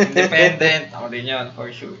 Independent, ako din yun,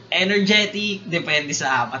 for sure. Energetic, depende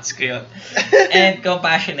sa amats ko yun. And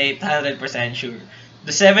compassionate, 100% sure.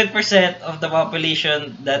 The 7% of the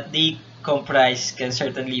population that they comprise can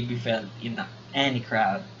certainly be felt in any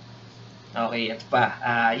crowd. Okay, ito pa.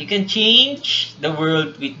 You can change the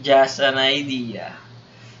world with just an idea.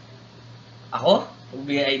 Ako?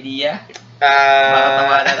 Magbigay idea?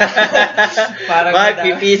 Makatawanan ako. Parang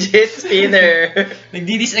Mag-fidget spinner.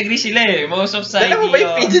 Nagdi-disagree sila eh. Most of sa Dala mo ba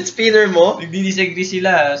yung fidget spinner mo? Nagdi-disagree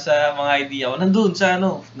sila sa mga idea ko. Nandun sa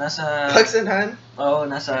nasa... Pagsanahan? Oo,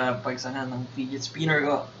 nasa pagsanahan ng fidget spinner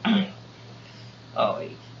ko.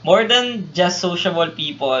 Okay. More than just sociable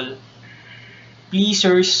people,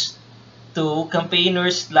 pleasers to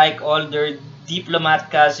campaigners like all their diplomat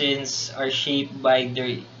cousins are shaped by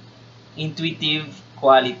their intuitive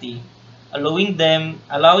quality, allowing them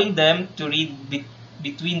to read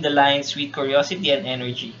between the lines with curiosity and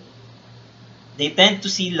energy. They tend to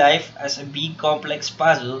see life as a big complex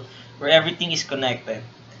puzzle where everything is connected.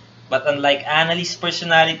 But unlike analyst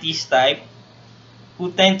personalities type,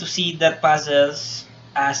 who tend to see that puzzles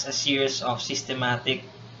as a series of systematic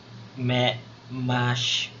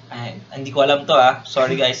hindi ko alam to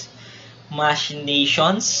sorry guys,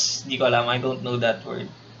 machinations, hindi ko alam, I don't know that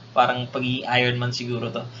word. Parang pag-i-Iron Man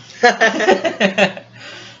siguro to.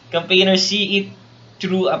 Campaigners see it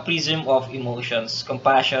through a prism of emotions,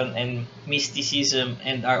 compassion, and mysticism,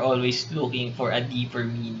 and are always looking for a deeper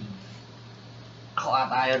meaning. Ako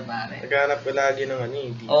ata yun, pare. Naghanap ko lagi ng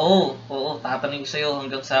Oo, tatanungin ko sa'yo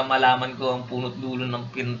hanggang sa malaman ko ang punot dulo ng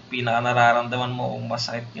pinaka nararamdaman mo kung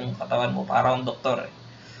masakit yung katawan mo. Para akong doktor eh.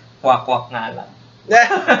 Kwak-kwak nga lang.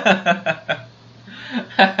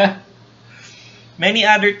 Many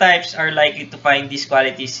other types are likely to find these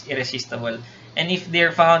qualities irresistible. And if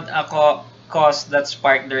they're found a cause that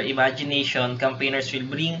spark their imagination, campaigners will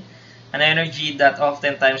bring an energy that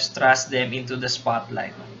oftentimes thrusts them into the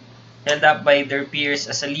spotlight. Held up by their peers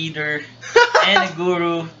as a leader and a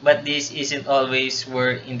guru, but this isn't always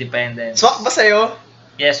work independent. Swak ba sa'yo?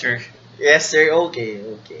 Yes, sir. Yes, sir. Okay.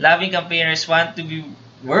 Loving campaigners want to be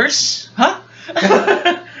worse? Huh?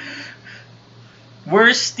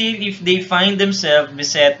 Worse still if they find themselves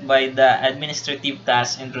beset by the administrative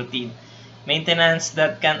tasks and routine maintenance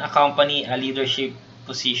that can accompany a leadership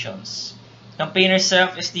positions. Campaigners'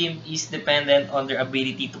 self-esteem is dependent on their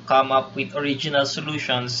ability to come up with original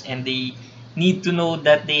solutions, and they need to know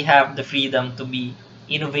that they have the freedom to be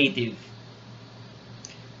innovative.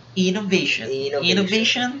 Innovation. Di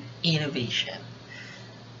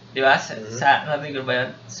ba? Narinig ko ba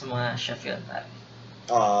yun? Sa mga chef yun.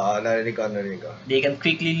 Narinig ko. They can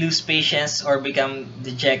quickly lose patience or become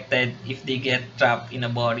dejected if they get trapped in a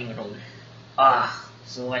boring role.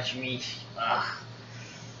 So much me.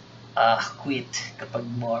 Quit kapag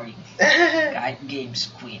boring. Kahit games,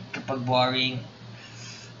 quit kapag boring.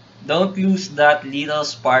 Don't lose that little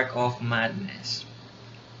spark of madness.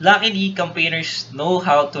 Luckily, campaigners know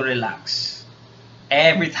how to relax.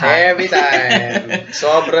 Every time.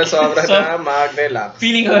 Sobra na mag-relax.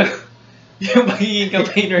 Feeling ko, yung magiging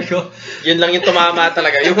campaigner ko. Yun lang yung tumama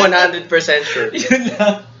talaga. Yung 100% sure. Yun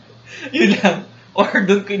lang. Or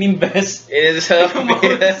doon ko in-invest. Ang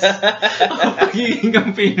magiging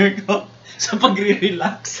campaigner ko sa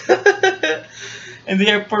pagre-relax. And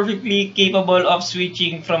they are perfectly capable of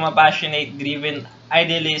switching from a passionate, driven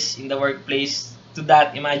idealist in the workplace to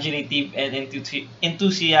that imaginative and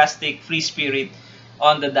enthusiastic free spirit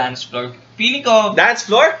on the dance floor. Feeling ko... Dance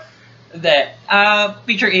floor? Hindi.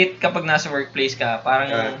 Picture it kapag nasa workplace ka.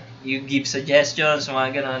 Parang you give suggestions,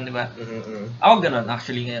 mga ganon, di ba? Ako ganon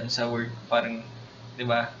actually ngayon sa work. Parang, di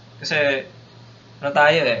ba? Kasi,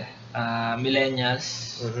 tayo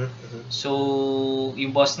millennials. So,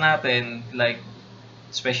 yung boss natin, like,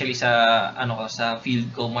 especially sa, sa field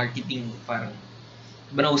ko, marketing, parang,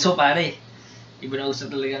 iba na uso, pare. Iba na uso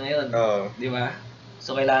talaga ngayon. Di ba?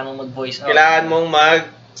 So, kailangan mong mag-voice out. Kailangan mong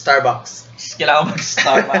mag-Starbucks. Kailangan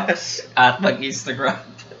mag-Starbucks at mag-Instagram.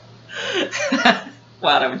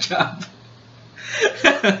 Parang job.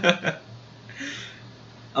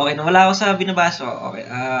 Okay, nawala ako sa binabasa.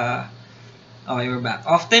 Okay, we're back.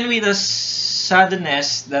 Often with a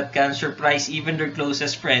suddenness that can surprise even their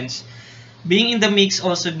closest friends, being in the mix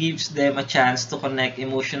also gives them a chance to connect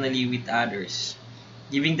emotionally with others,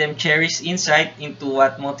 giving them cherished insight into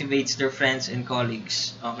what motivates their friends and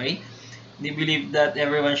colleagues. Okay? They believe that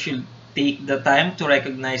everyone should take the time to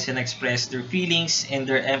recognize and express their feelings, and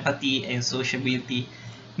their empathy and sociability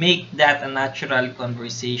make that a natural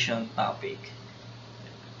conversation topic.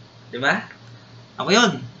 Diba? Ako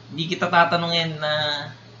yun. Hindi kita tatanungin na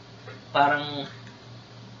parang,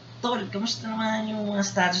 Tol, kamusta naman yung mga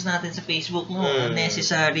status natin sa Facebook mo?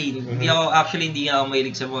 Unnecessary. Hindi ako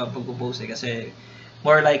mahilig sa mga pagpo-post kasi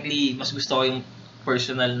more likely, mas gusto ko yung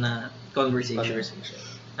personal na conversation.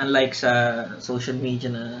 Unlike sa social media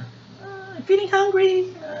na, I'm feeling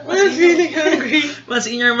hungry. What's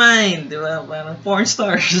in your mind? Diba? Parang porn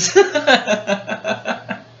stars.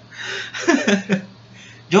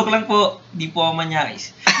 Joke lang po, di po ako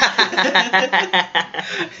manyais.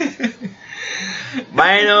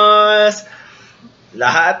 Minus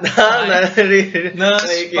lahat ng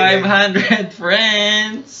naririnig. 500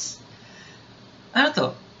 friends. Ano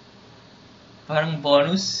to? Parang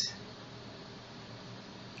bonus.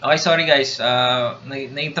 Okay, sorry guys.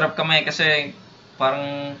 Na-interrupt kami kasi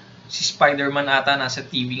parang si Spider-Man ata nasa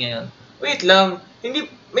TV ngayon. Wait lang. Hindi,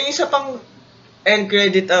 may isa pang end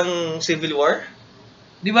credit ang Civil War?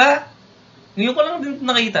 Di ba? Ngayon ko lang din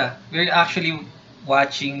nakita. We're actually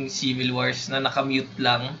watching Civil Wars na nakamute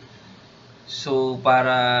lang. So,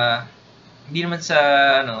 para hindi naman sa,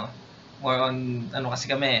 more on, kasi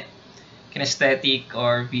kami, kinesthetic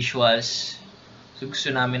or visuals. So,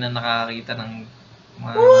 gusto namin na nakakita ng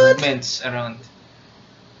mga movements around.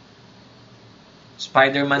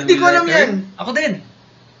 Spider-Man Hindi ko alam yan. Ako din.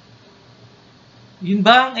 Yun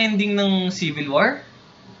ba ang ending ng Civil War?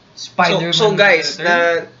 Spider-Man. So guys,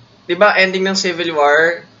 di ba ending ng Civil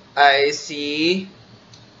War ay si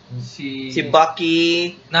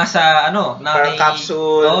Bucky nasa parang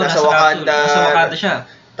capsule, nasa Wakanda. Nasa Wakanda siya.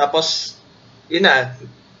 Tapos yun na,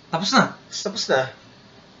 Tapos na. Tapos na.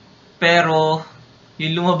 Pero,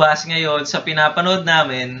 yung lumabas ngayon sa pinapanood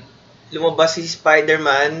namin, Lumabas si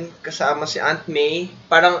Spider-Man kasama si Aunt May.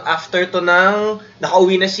 Parang after to ng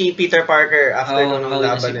nakauwi na si Peter Parker after nung nakauwi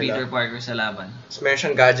na laban si nila. Peter Parker sa laban. Tapos meron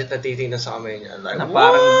siyang gadget na titingnan sa kamay niya. Like, Na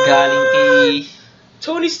parang galing kay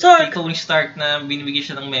Tony Stark! Tony Stark na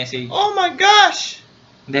binibigyan siya ng message. Oh my gosh!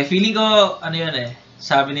 Hindi, feeling ko, ano yun eh,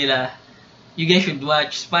 sabi nila, you guys should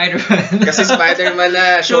watch Spider-Man. Kasi Spider-Man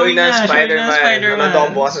na, showing na Spider-Man. Spider-Man.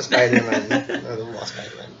 Nanonood bukas sa Spider-Man. Nanonood bukas sa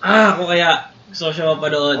Spider-Man. Ako kaya, gusto ko siya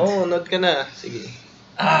mapanood. Nood ka na. Sige.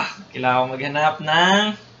 Kailangan ko maghanap ng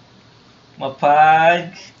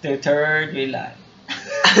mapag the third Willan.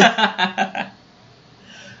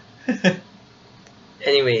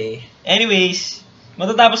 Anyways,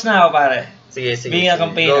 matatapos na ako, pare. sige. Being a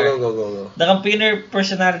campaigner. Go. The campaigner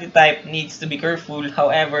personality type needs to be careful.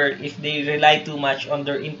 However, if they rely too much on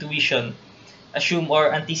their intuition, assume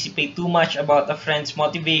or anticipate too much about a friend's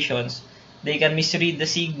motivations, they can misread the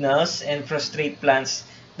signals and frustrate plans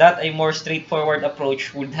that a more straightforward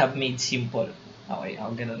approach would have made simple. Okay,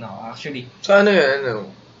 ako ganun ako. Actually, So ano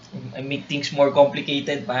yun? I make things more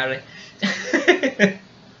complicated, pare.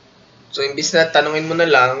 So imbis na tanungin mo na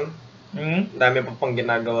lang, dami pa pang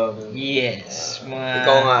ginagawa mo. Yes.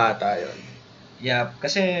 Ikaw nga ata yun. Yep,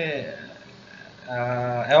 kasi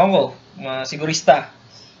ewan ko, mga sigurista.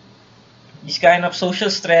 This kind of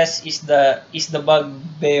social stress is the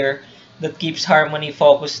bugbear that keeps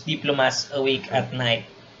harmony-focused diplomats awake at night.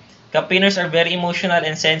 Campaigners are very emotional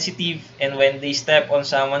and sensitive, and when they step on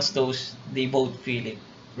someone's toes, they both feel it.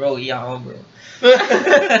 Bro, iyak ako, bro.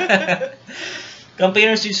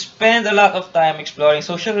 Campaigners should spend a lot of time exploring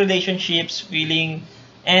social relationships, feeling,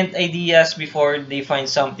 and ideas before they find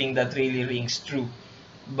something that really rings true.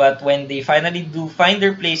 But when they finally do find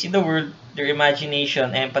their place in the world, their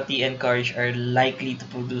imagination, empathy, and courage are likely to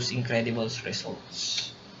produce incredible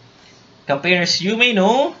results. Campaigners you may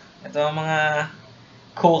know, ito ang mga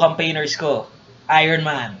co-campaigners ko. Iron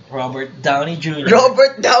Man, Robert Downey Jr.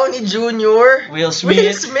 Robert Downey Jr. Will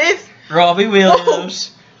Smith. Robbie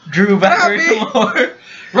Williams. Drew Barrymore.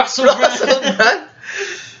 Russell Brand.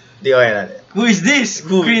 Di ko kaya natin. Who is this?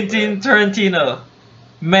 Quentin Tarantino.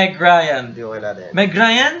 Meg Ryan. Di ko kaya natin. Meg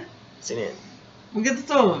Ryan? Sino yun? Maganda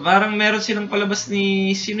to. Parang meron silang palabas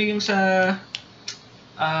ni... Sino yung sa...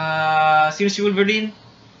 sino si Wolverine?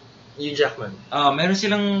 Hugh Jackman. Meron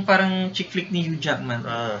silang parang chick flick ni Hugh Jackman.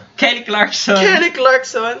 Kelly Clarkson.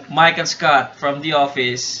 Michael Scott from The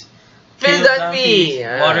Office. Phil Dunphy.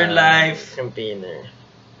 Modern Life. Campaigner.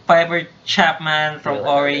 Piper Chapman from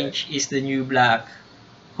Yeah. Orange is the New Black.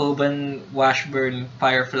 Hoban Washburn,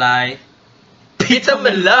 Firefly. Peter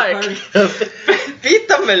Millark.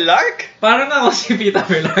 Peter Millark? Parang ako si Peter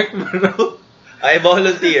Millark, bro. I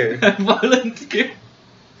volunteer. Volunteer.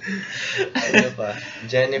 Ano pa?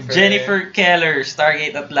 Jennifer Keller,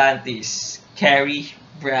 Stargate Atlantis. Carrie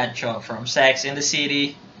Bradshaw from Sex and the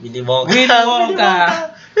City. Willy Wonka. Willy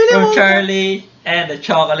Wonka from Charlie and the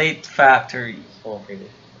Chocolate Factory.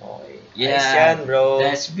 Okay. Yeah, Nice yan, bro.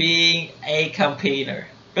 that's being a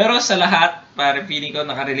campaigner. Pero sa lahat, pare, feeling ko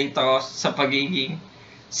nakarelate ako sa pagiging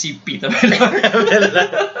si Peter Millark.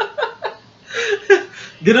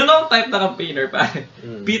 Ganun akong type na campaigner, pare.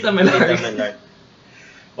 Peter Millark.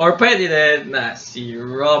 Or pwede din na si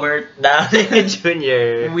Robert Downey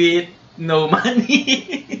Jr. with no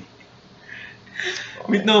money.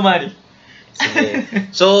 With no money. Sige.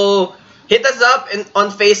 So, hit us up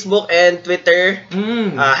on Facebook and Twitter.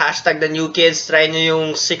 Hashtag the new kids. Try nyo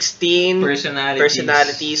yung 16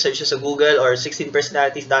 personalities. Search nyo sa Google or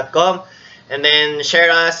 16personalities.com. And then, share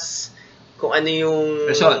us kung ano yung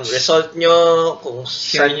result nyo, kung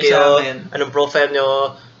saan kayo, anong profile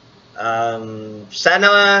nyo. Sana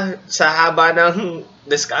sa haba ng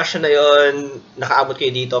discussion na yon nakaabot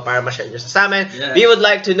kayo dito para ma-share nyo sa amin. Yeah. We would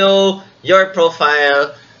like to know your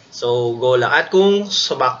profile. So, go lang. At kung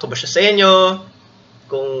sumakto ba siya sa inyo,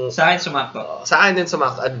 kung sa akin sumakto. Sa akin din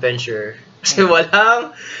sumakto, adventure. Kasi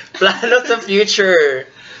walang plano sa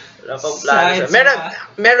future. Wala pang plano.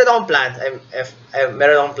 Meron akong plans.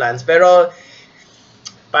 Meron akong plans. Pero,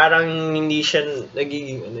 parang hindi siya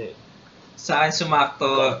nagiging ano eh. Sa akin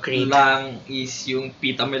sumakto lang is yung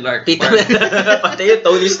Peter Millark. Pati yung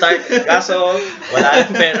Tony Stark. Kaso, wala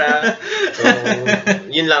ng pera. So,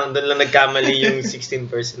 yun lang. Doon lang nagkamali yung 16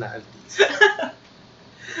 personalities.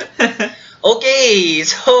 Okay,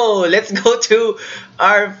 so let's go to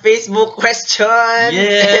our Facebook question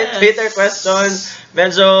and Twitter questions.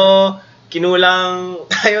 Medyo kinulang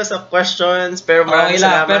tayo sa questions, pero maraming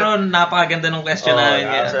salamat. Pero napakaganda ng question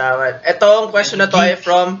namin. Salamat. Itong question na to ay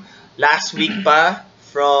from last week pa,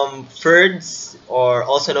 from Ferds, or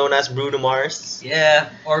also known as Bruno Mars.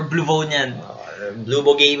 Yeah, or Blue Vonian.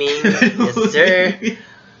 Bluebo Gaming. Yes, sir.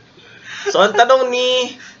 So, ang tanong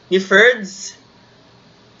ni Ferds.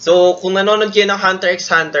 So, kung nanonood kayo ng Hunter x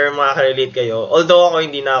Hunter, makaka-relate kayo. Although ako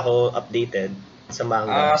hindi na ako updated sa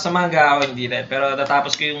manga. Sa manga ako hindi rin. Pero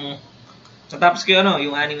natapos ko yung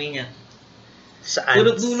yung anime niya. Saan?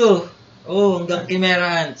 Dulo-dulo. Hanggang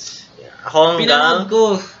Chimera Ants. Ako Pinanood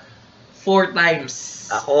ko 4 times.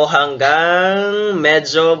 Ako hanggang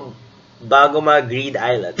medyo bago mag-Greed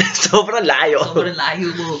Island. Sobrang layo. Sobrang layo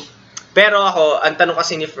mo. Pero ako, ang tanong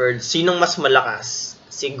kasi ni Ferd, sinong mas malakas?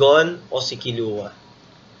 Si Gon o si Killua?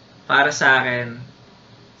 Para sa akin,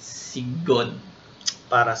 si Gon.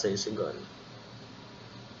 Para sa'yo si Gon.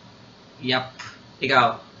 Yap. Ikaw?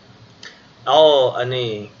 Ako,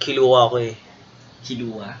 Killua ako eh.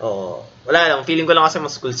 Killua. Oo. Wala lang, feeling ko lang kasi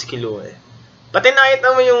mas cool si Killua eh. Pati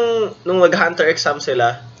nakita mo yung, nung mag-Hunter exam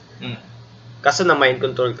sila, kaso na mind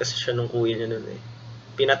control kasi siya nung kuya niya nun eh.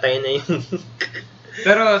 Pinatay na yung...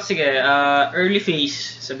 Pero sige, early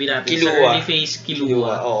phase, sabihin natin. Killua. Sa early phase,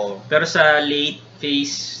 Killua. Oo. Pero sa late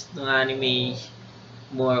phase ng anime,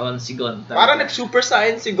 more on si Gon. Parang nag-super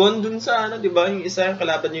science si Gon dun sa di ba? Yung isa yung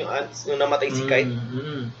kalaban niya yung ants, nung namatay si Kai.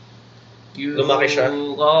 Lumaki siya.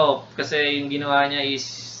 Oo, kasi yung ginawa niya is,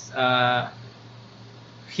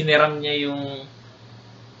 hiniram niya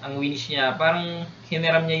ang wish niya, parang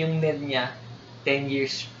hiniram niya yung need niya 10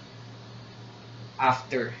 years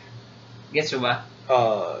after. Gets mo ba?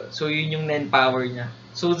 So, yun yung Nen power niya.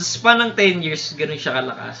 So, the span ng 10 years, ganun siya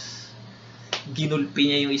kalakas. Ginulpi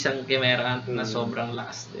niya yung isang Chimera Ant na sobrang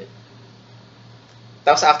lakas din.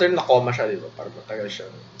 Tapos after, na-coma siya, di ba? Parang matagal siya.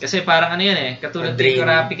 Kasi parang ano yun eh, katulad kay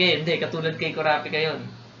Kurapika eh. Hindi, katulad kay Kurapika yun.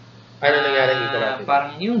 Ano nangyari kay Kurapika?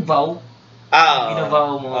 Parang yung vow. Bina-vow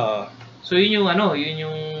mo. So, yun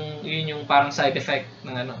yung parang side effect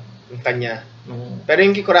ng ano. Yung kanya. Pero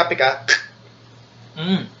yung kay Kurapika,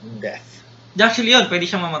 death. Actually yun, pwede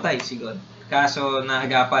siyang mamatay, si God. Kaso,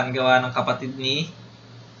 naagapan, gawa ng kapatid ni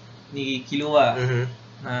Killua,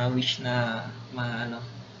 na wish na maano.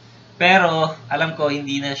 Pero, alam ko,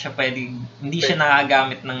 hindi siya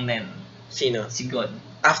nakagamit ng Nen. Sino? Si God.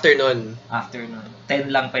 After nun.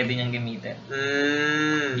 10 lang pwede niyang gamitin.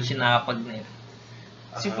 Hindi siya nakapag-Nen.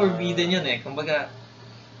 Kasi forbidden yun eh. Kumbaga,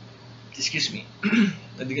 excuse me.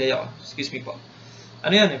 Nadigay ako. Excuse me po.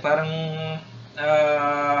 Ano yun eh, parang,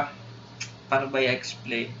 paano ba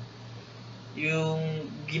i-explain? Yung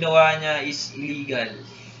ginawa niya is illegal.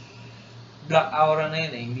 Black Aura na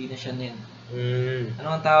yun eh, hindi na siya Nen.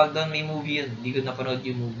 Ano ang tawag doon? May movie yun. Hindi ko napanood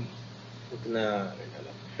yung movie.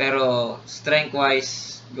 Pero,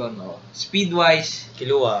 strength-wise, Gon. Speed-wise,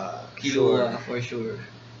 Killua. for sure.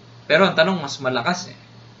 Pero ang tanong, mas malakas eh.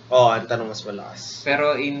 Ang tanong mas malakas.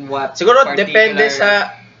 Pero in what siguro, depende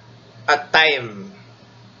sa time.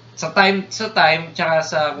 Sa time, tsaka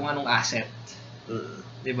sa kung anong asset.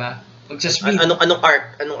 Diba? Pag sa speed. Anong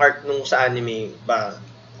arc nung sa anime ba?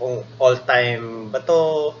 Kung all-time ba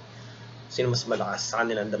to? Sino mas malakas sa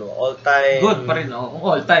kanilang dalawa? All-time? Good pa rin, Kung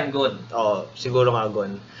all-time, good. Siguro nga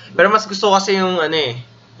good. Pero mas gusto kasi yung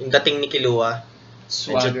yung dating ni Killua.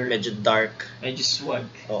 Swagger. Medyo dark. Medyo swag.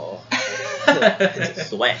 Oo.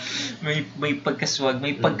 Swag. May pagka-swag.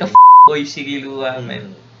 May pagka-boy si Killua,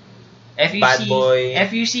 man. FUC. Bad boy.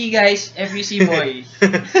 FUC, guys. FUC boy.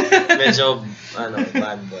 Medyo,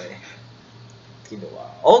 bad boy.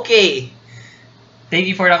 Killua. Okay. Thank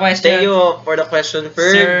you for the question. Thank you for the question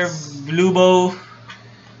first. Sir Bluebo.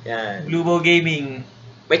 Yan. Bluebo Gaming.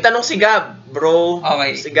 May tanong si Gab, bro.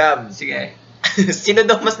 Okay. Si Gab. Sige. Sino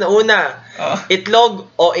daw mas nauna? Itlog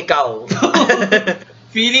o ikaw?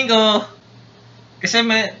 Feeling ko, kasi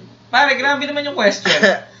pare, grabe naman yung question.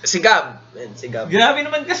 Si Gab. Grabe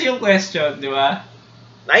naman kasi yung question, di ba?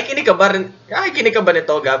 Nakikinig ka ba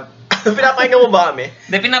nito, Gab? Pinapakinggan mo ba kami?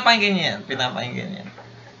 Hindi, pinapakinggan yan.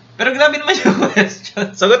 Pero grabe naman yung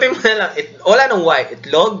question. Sagutin mo na lang. Wala nung why.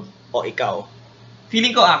 Itlog o ikaw?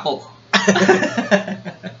 Feeling ko ako.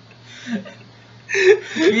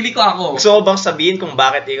 Feeling ko ako. Gusto mo bang sabihin kung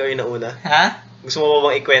bakit ikaw yung nauna? Ha? Gusto mo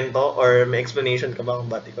bang ikwento? Or may explanation ka ba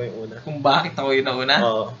kung bakit ikaw yung una? Kung bakit ako yung nauna?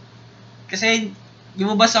 Oo. Kasi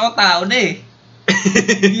lumabas ako tao na eh.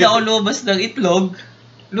 Hindi ako lumabas ng itlog.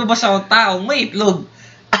 Lumabas ako taong may itlog.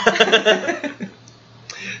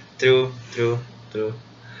 True.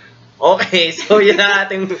 Okay, so yun ang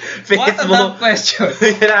ating Facebook. What a dumb question.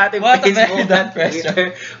 Yun ang ating What Facebook. a very dumb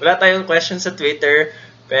question. Wala tayong question sa Twitter.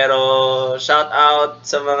 Pero shout out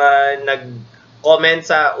sa mga nag-comment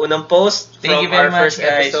sa unang post Thank from you very our much, first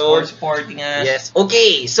guys, episode. for supporting us. Yes.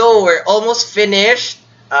 Okay, so we're almost finished.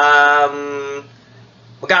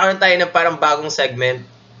 magkakaroon tayo ng parang bagong segment.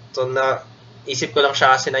 So, isip ko lang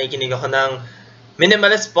siya kasi nakikinig ako ng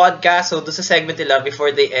Minimalist Podcast. So, doon sa segment nila,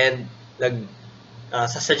 before they end,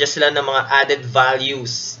 sasuggest sila ng mga added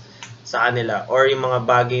values sa kanila or yung mga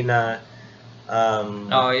bagay na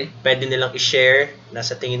Okay. pwede nilang i-share na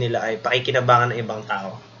sa tingin nila ay pakikinabangan ng ibang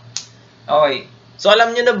tao. Okay. So,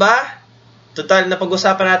 alam nyo na ba? Total,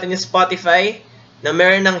 napag-usapan natin yung Spotify na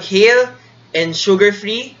meron ng Hill and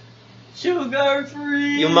Sugar-Free.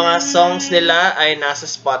 Sugar-free! Yung mga songs nila ay nasa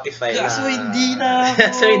Spotify na. Kaso hindi na.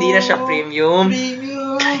 So, hindi na siya premium.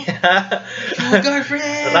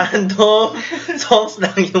 Sugar-free! Random songs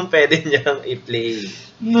lang yung pwede niyang i-play.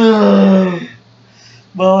 No!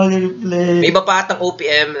 Bawal i-play. May iba pa atang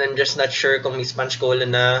OPM, I'm just not sure kung may Sponge Cola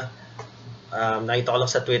na. Nakita ko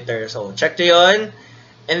lang sa Twitter. So, check nyo yun.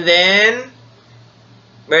 And then,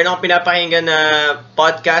 meron akong pinapakinggan na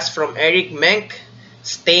podcast from Eric Menk,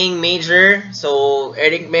 Staying Major. So,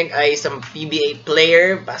 Eric Menk ay isang PBA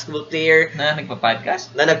player, basketball player, Na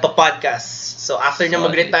nagpa-podcast? na nagpa-podcast. So, after niya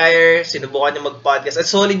Solid. mag-retire, sinubukan niya mag-podcast. At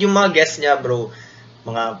solid yung mga guests niya, bro.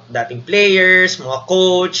 Mga dating players, mga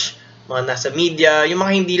coach, mga nasa media, yung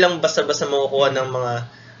mga hindi lang basta-basta makukuha ng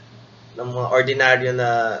mga ordinaryo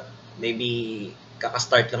na maybe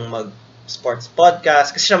kakastart lang mag-sports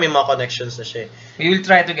podcast. Kasi siya may mga connections na siya. We will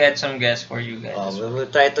try to get some guests for you guys. We will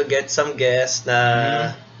try to get some guests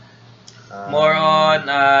na More on,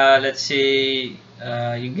 let's say,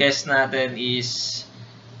 yung guest natin is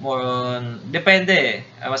more on, depende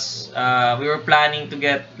we were planning to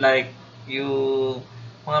get like yung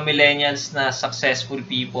mga millennials na successful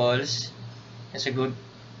peoples. It's a good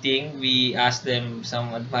thing. We ask them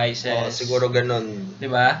some advices. siguro ganun.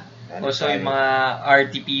 Diba? Ano Also tayo? yung mga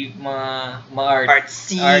RTP, mga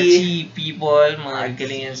Artsy. people, mga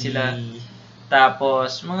galingan sila.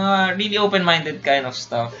 Tapos, mga really open-minded kind of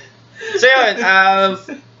stuff. So yun,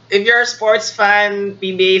 if you're a sports fan,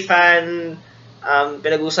 PBA fan,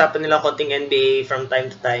 pinag-uusapan nila konting NBA from time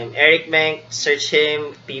to time. Eric Menk, search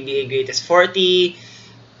him, PBA Greatest 40.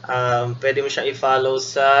 Pwede mo siyang i-follow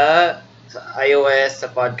sa iOS, sa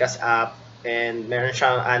podcast app, and meron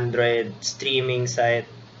siyang Android streaming site.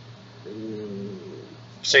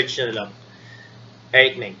 Search nyo na lang.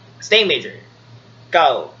 Eric Menk. Stay Major.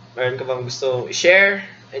 Ikaw, meron ka bang gusto i-share?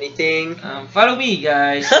 Anything? Follow me,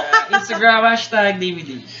 guys. Instagram,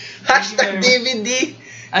 #DVD. Hashtag DVD.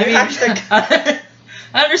 I mean, Hashtag.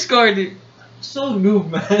 underscore, so noob,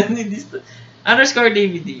 man. Underscore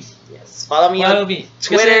DVD. Yes. Follow me Follow on me.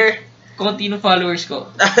 Twitter. Kasi, konti ng followers ko.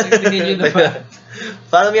 Nagbigay nyo na ba?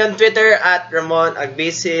 Follow me on Twitter @Ramon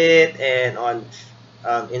Agbisit and on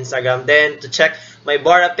Instagram then to check my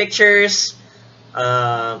Bora pictures.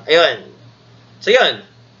 Ayun. So yun.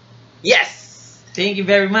 Yes. Thank you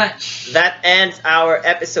very much. That ends our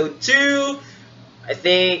episode 2. I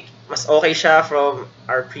think mas okay siya from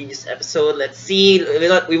our previous episode. Let's see.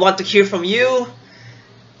 We want to hear from you.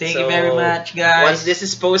 Thank you very much, guys. Once this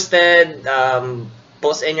is posted,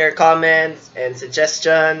 post in your comments and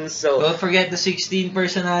suggestions. So Don't forget the 16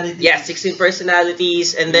 personalities. yeah, 16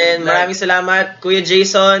 personalities. And then, Like- maraming salamat, Kuya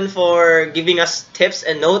Jason, for giving us tips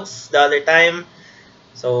and notes the other time.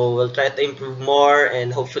 So, we'll try to improve more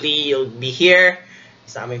and hopefully you'll be here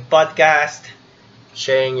sa aming podcast,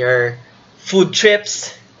 sharing your food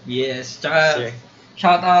trips. Yes. Tsaka, Sure.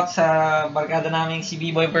 shout out sa barkada naming si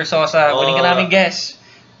B-Boy Persosa. Kunin ka Oh. namin guest.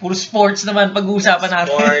 Puro sports naman pag-uusapan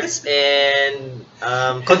natin. Sports and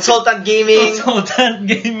consultant gaming. Consultant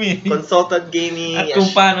gaming. Consultant gaming. At Yes. kung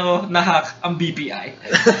paano na-hack ang BPI.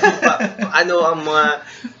 Ano ang mga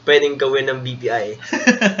pwedeng gawin ng BPI?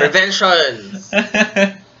 Prevention.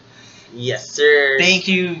 Yes, sir. Thank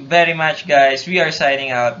you very much, guys. We are signing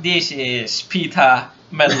out. This is Pita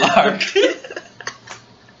Medlark.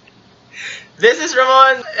 This is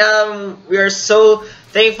Ramon. We are so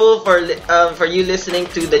thankful for you listening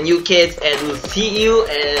to the New Kids, and we'll see you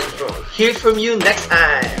and hear from you next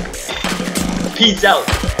time. Peace out.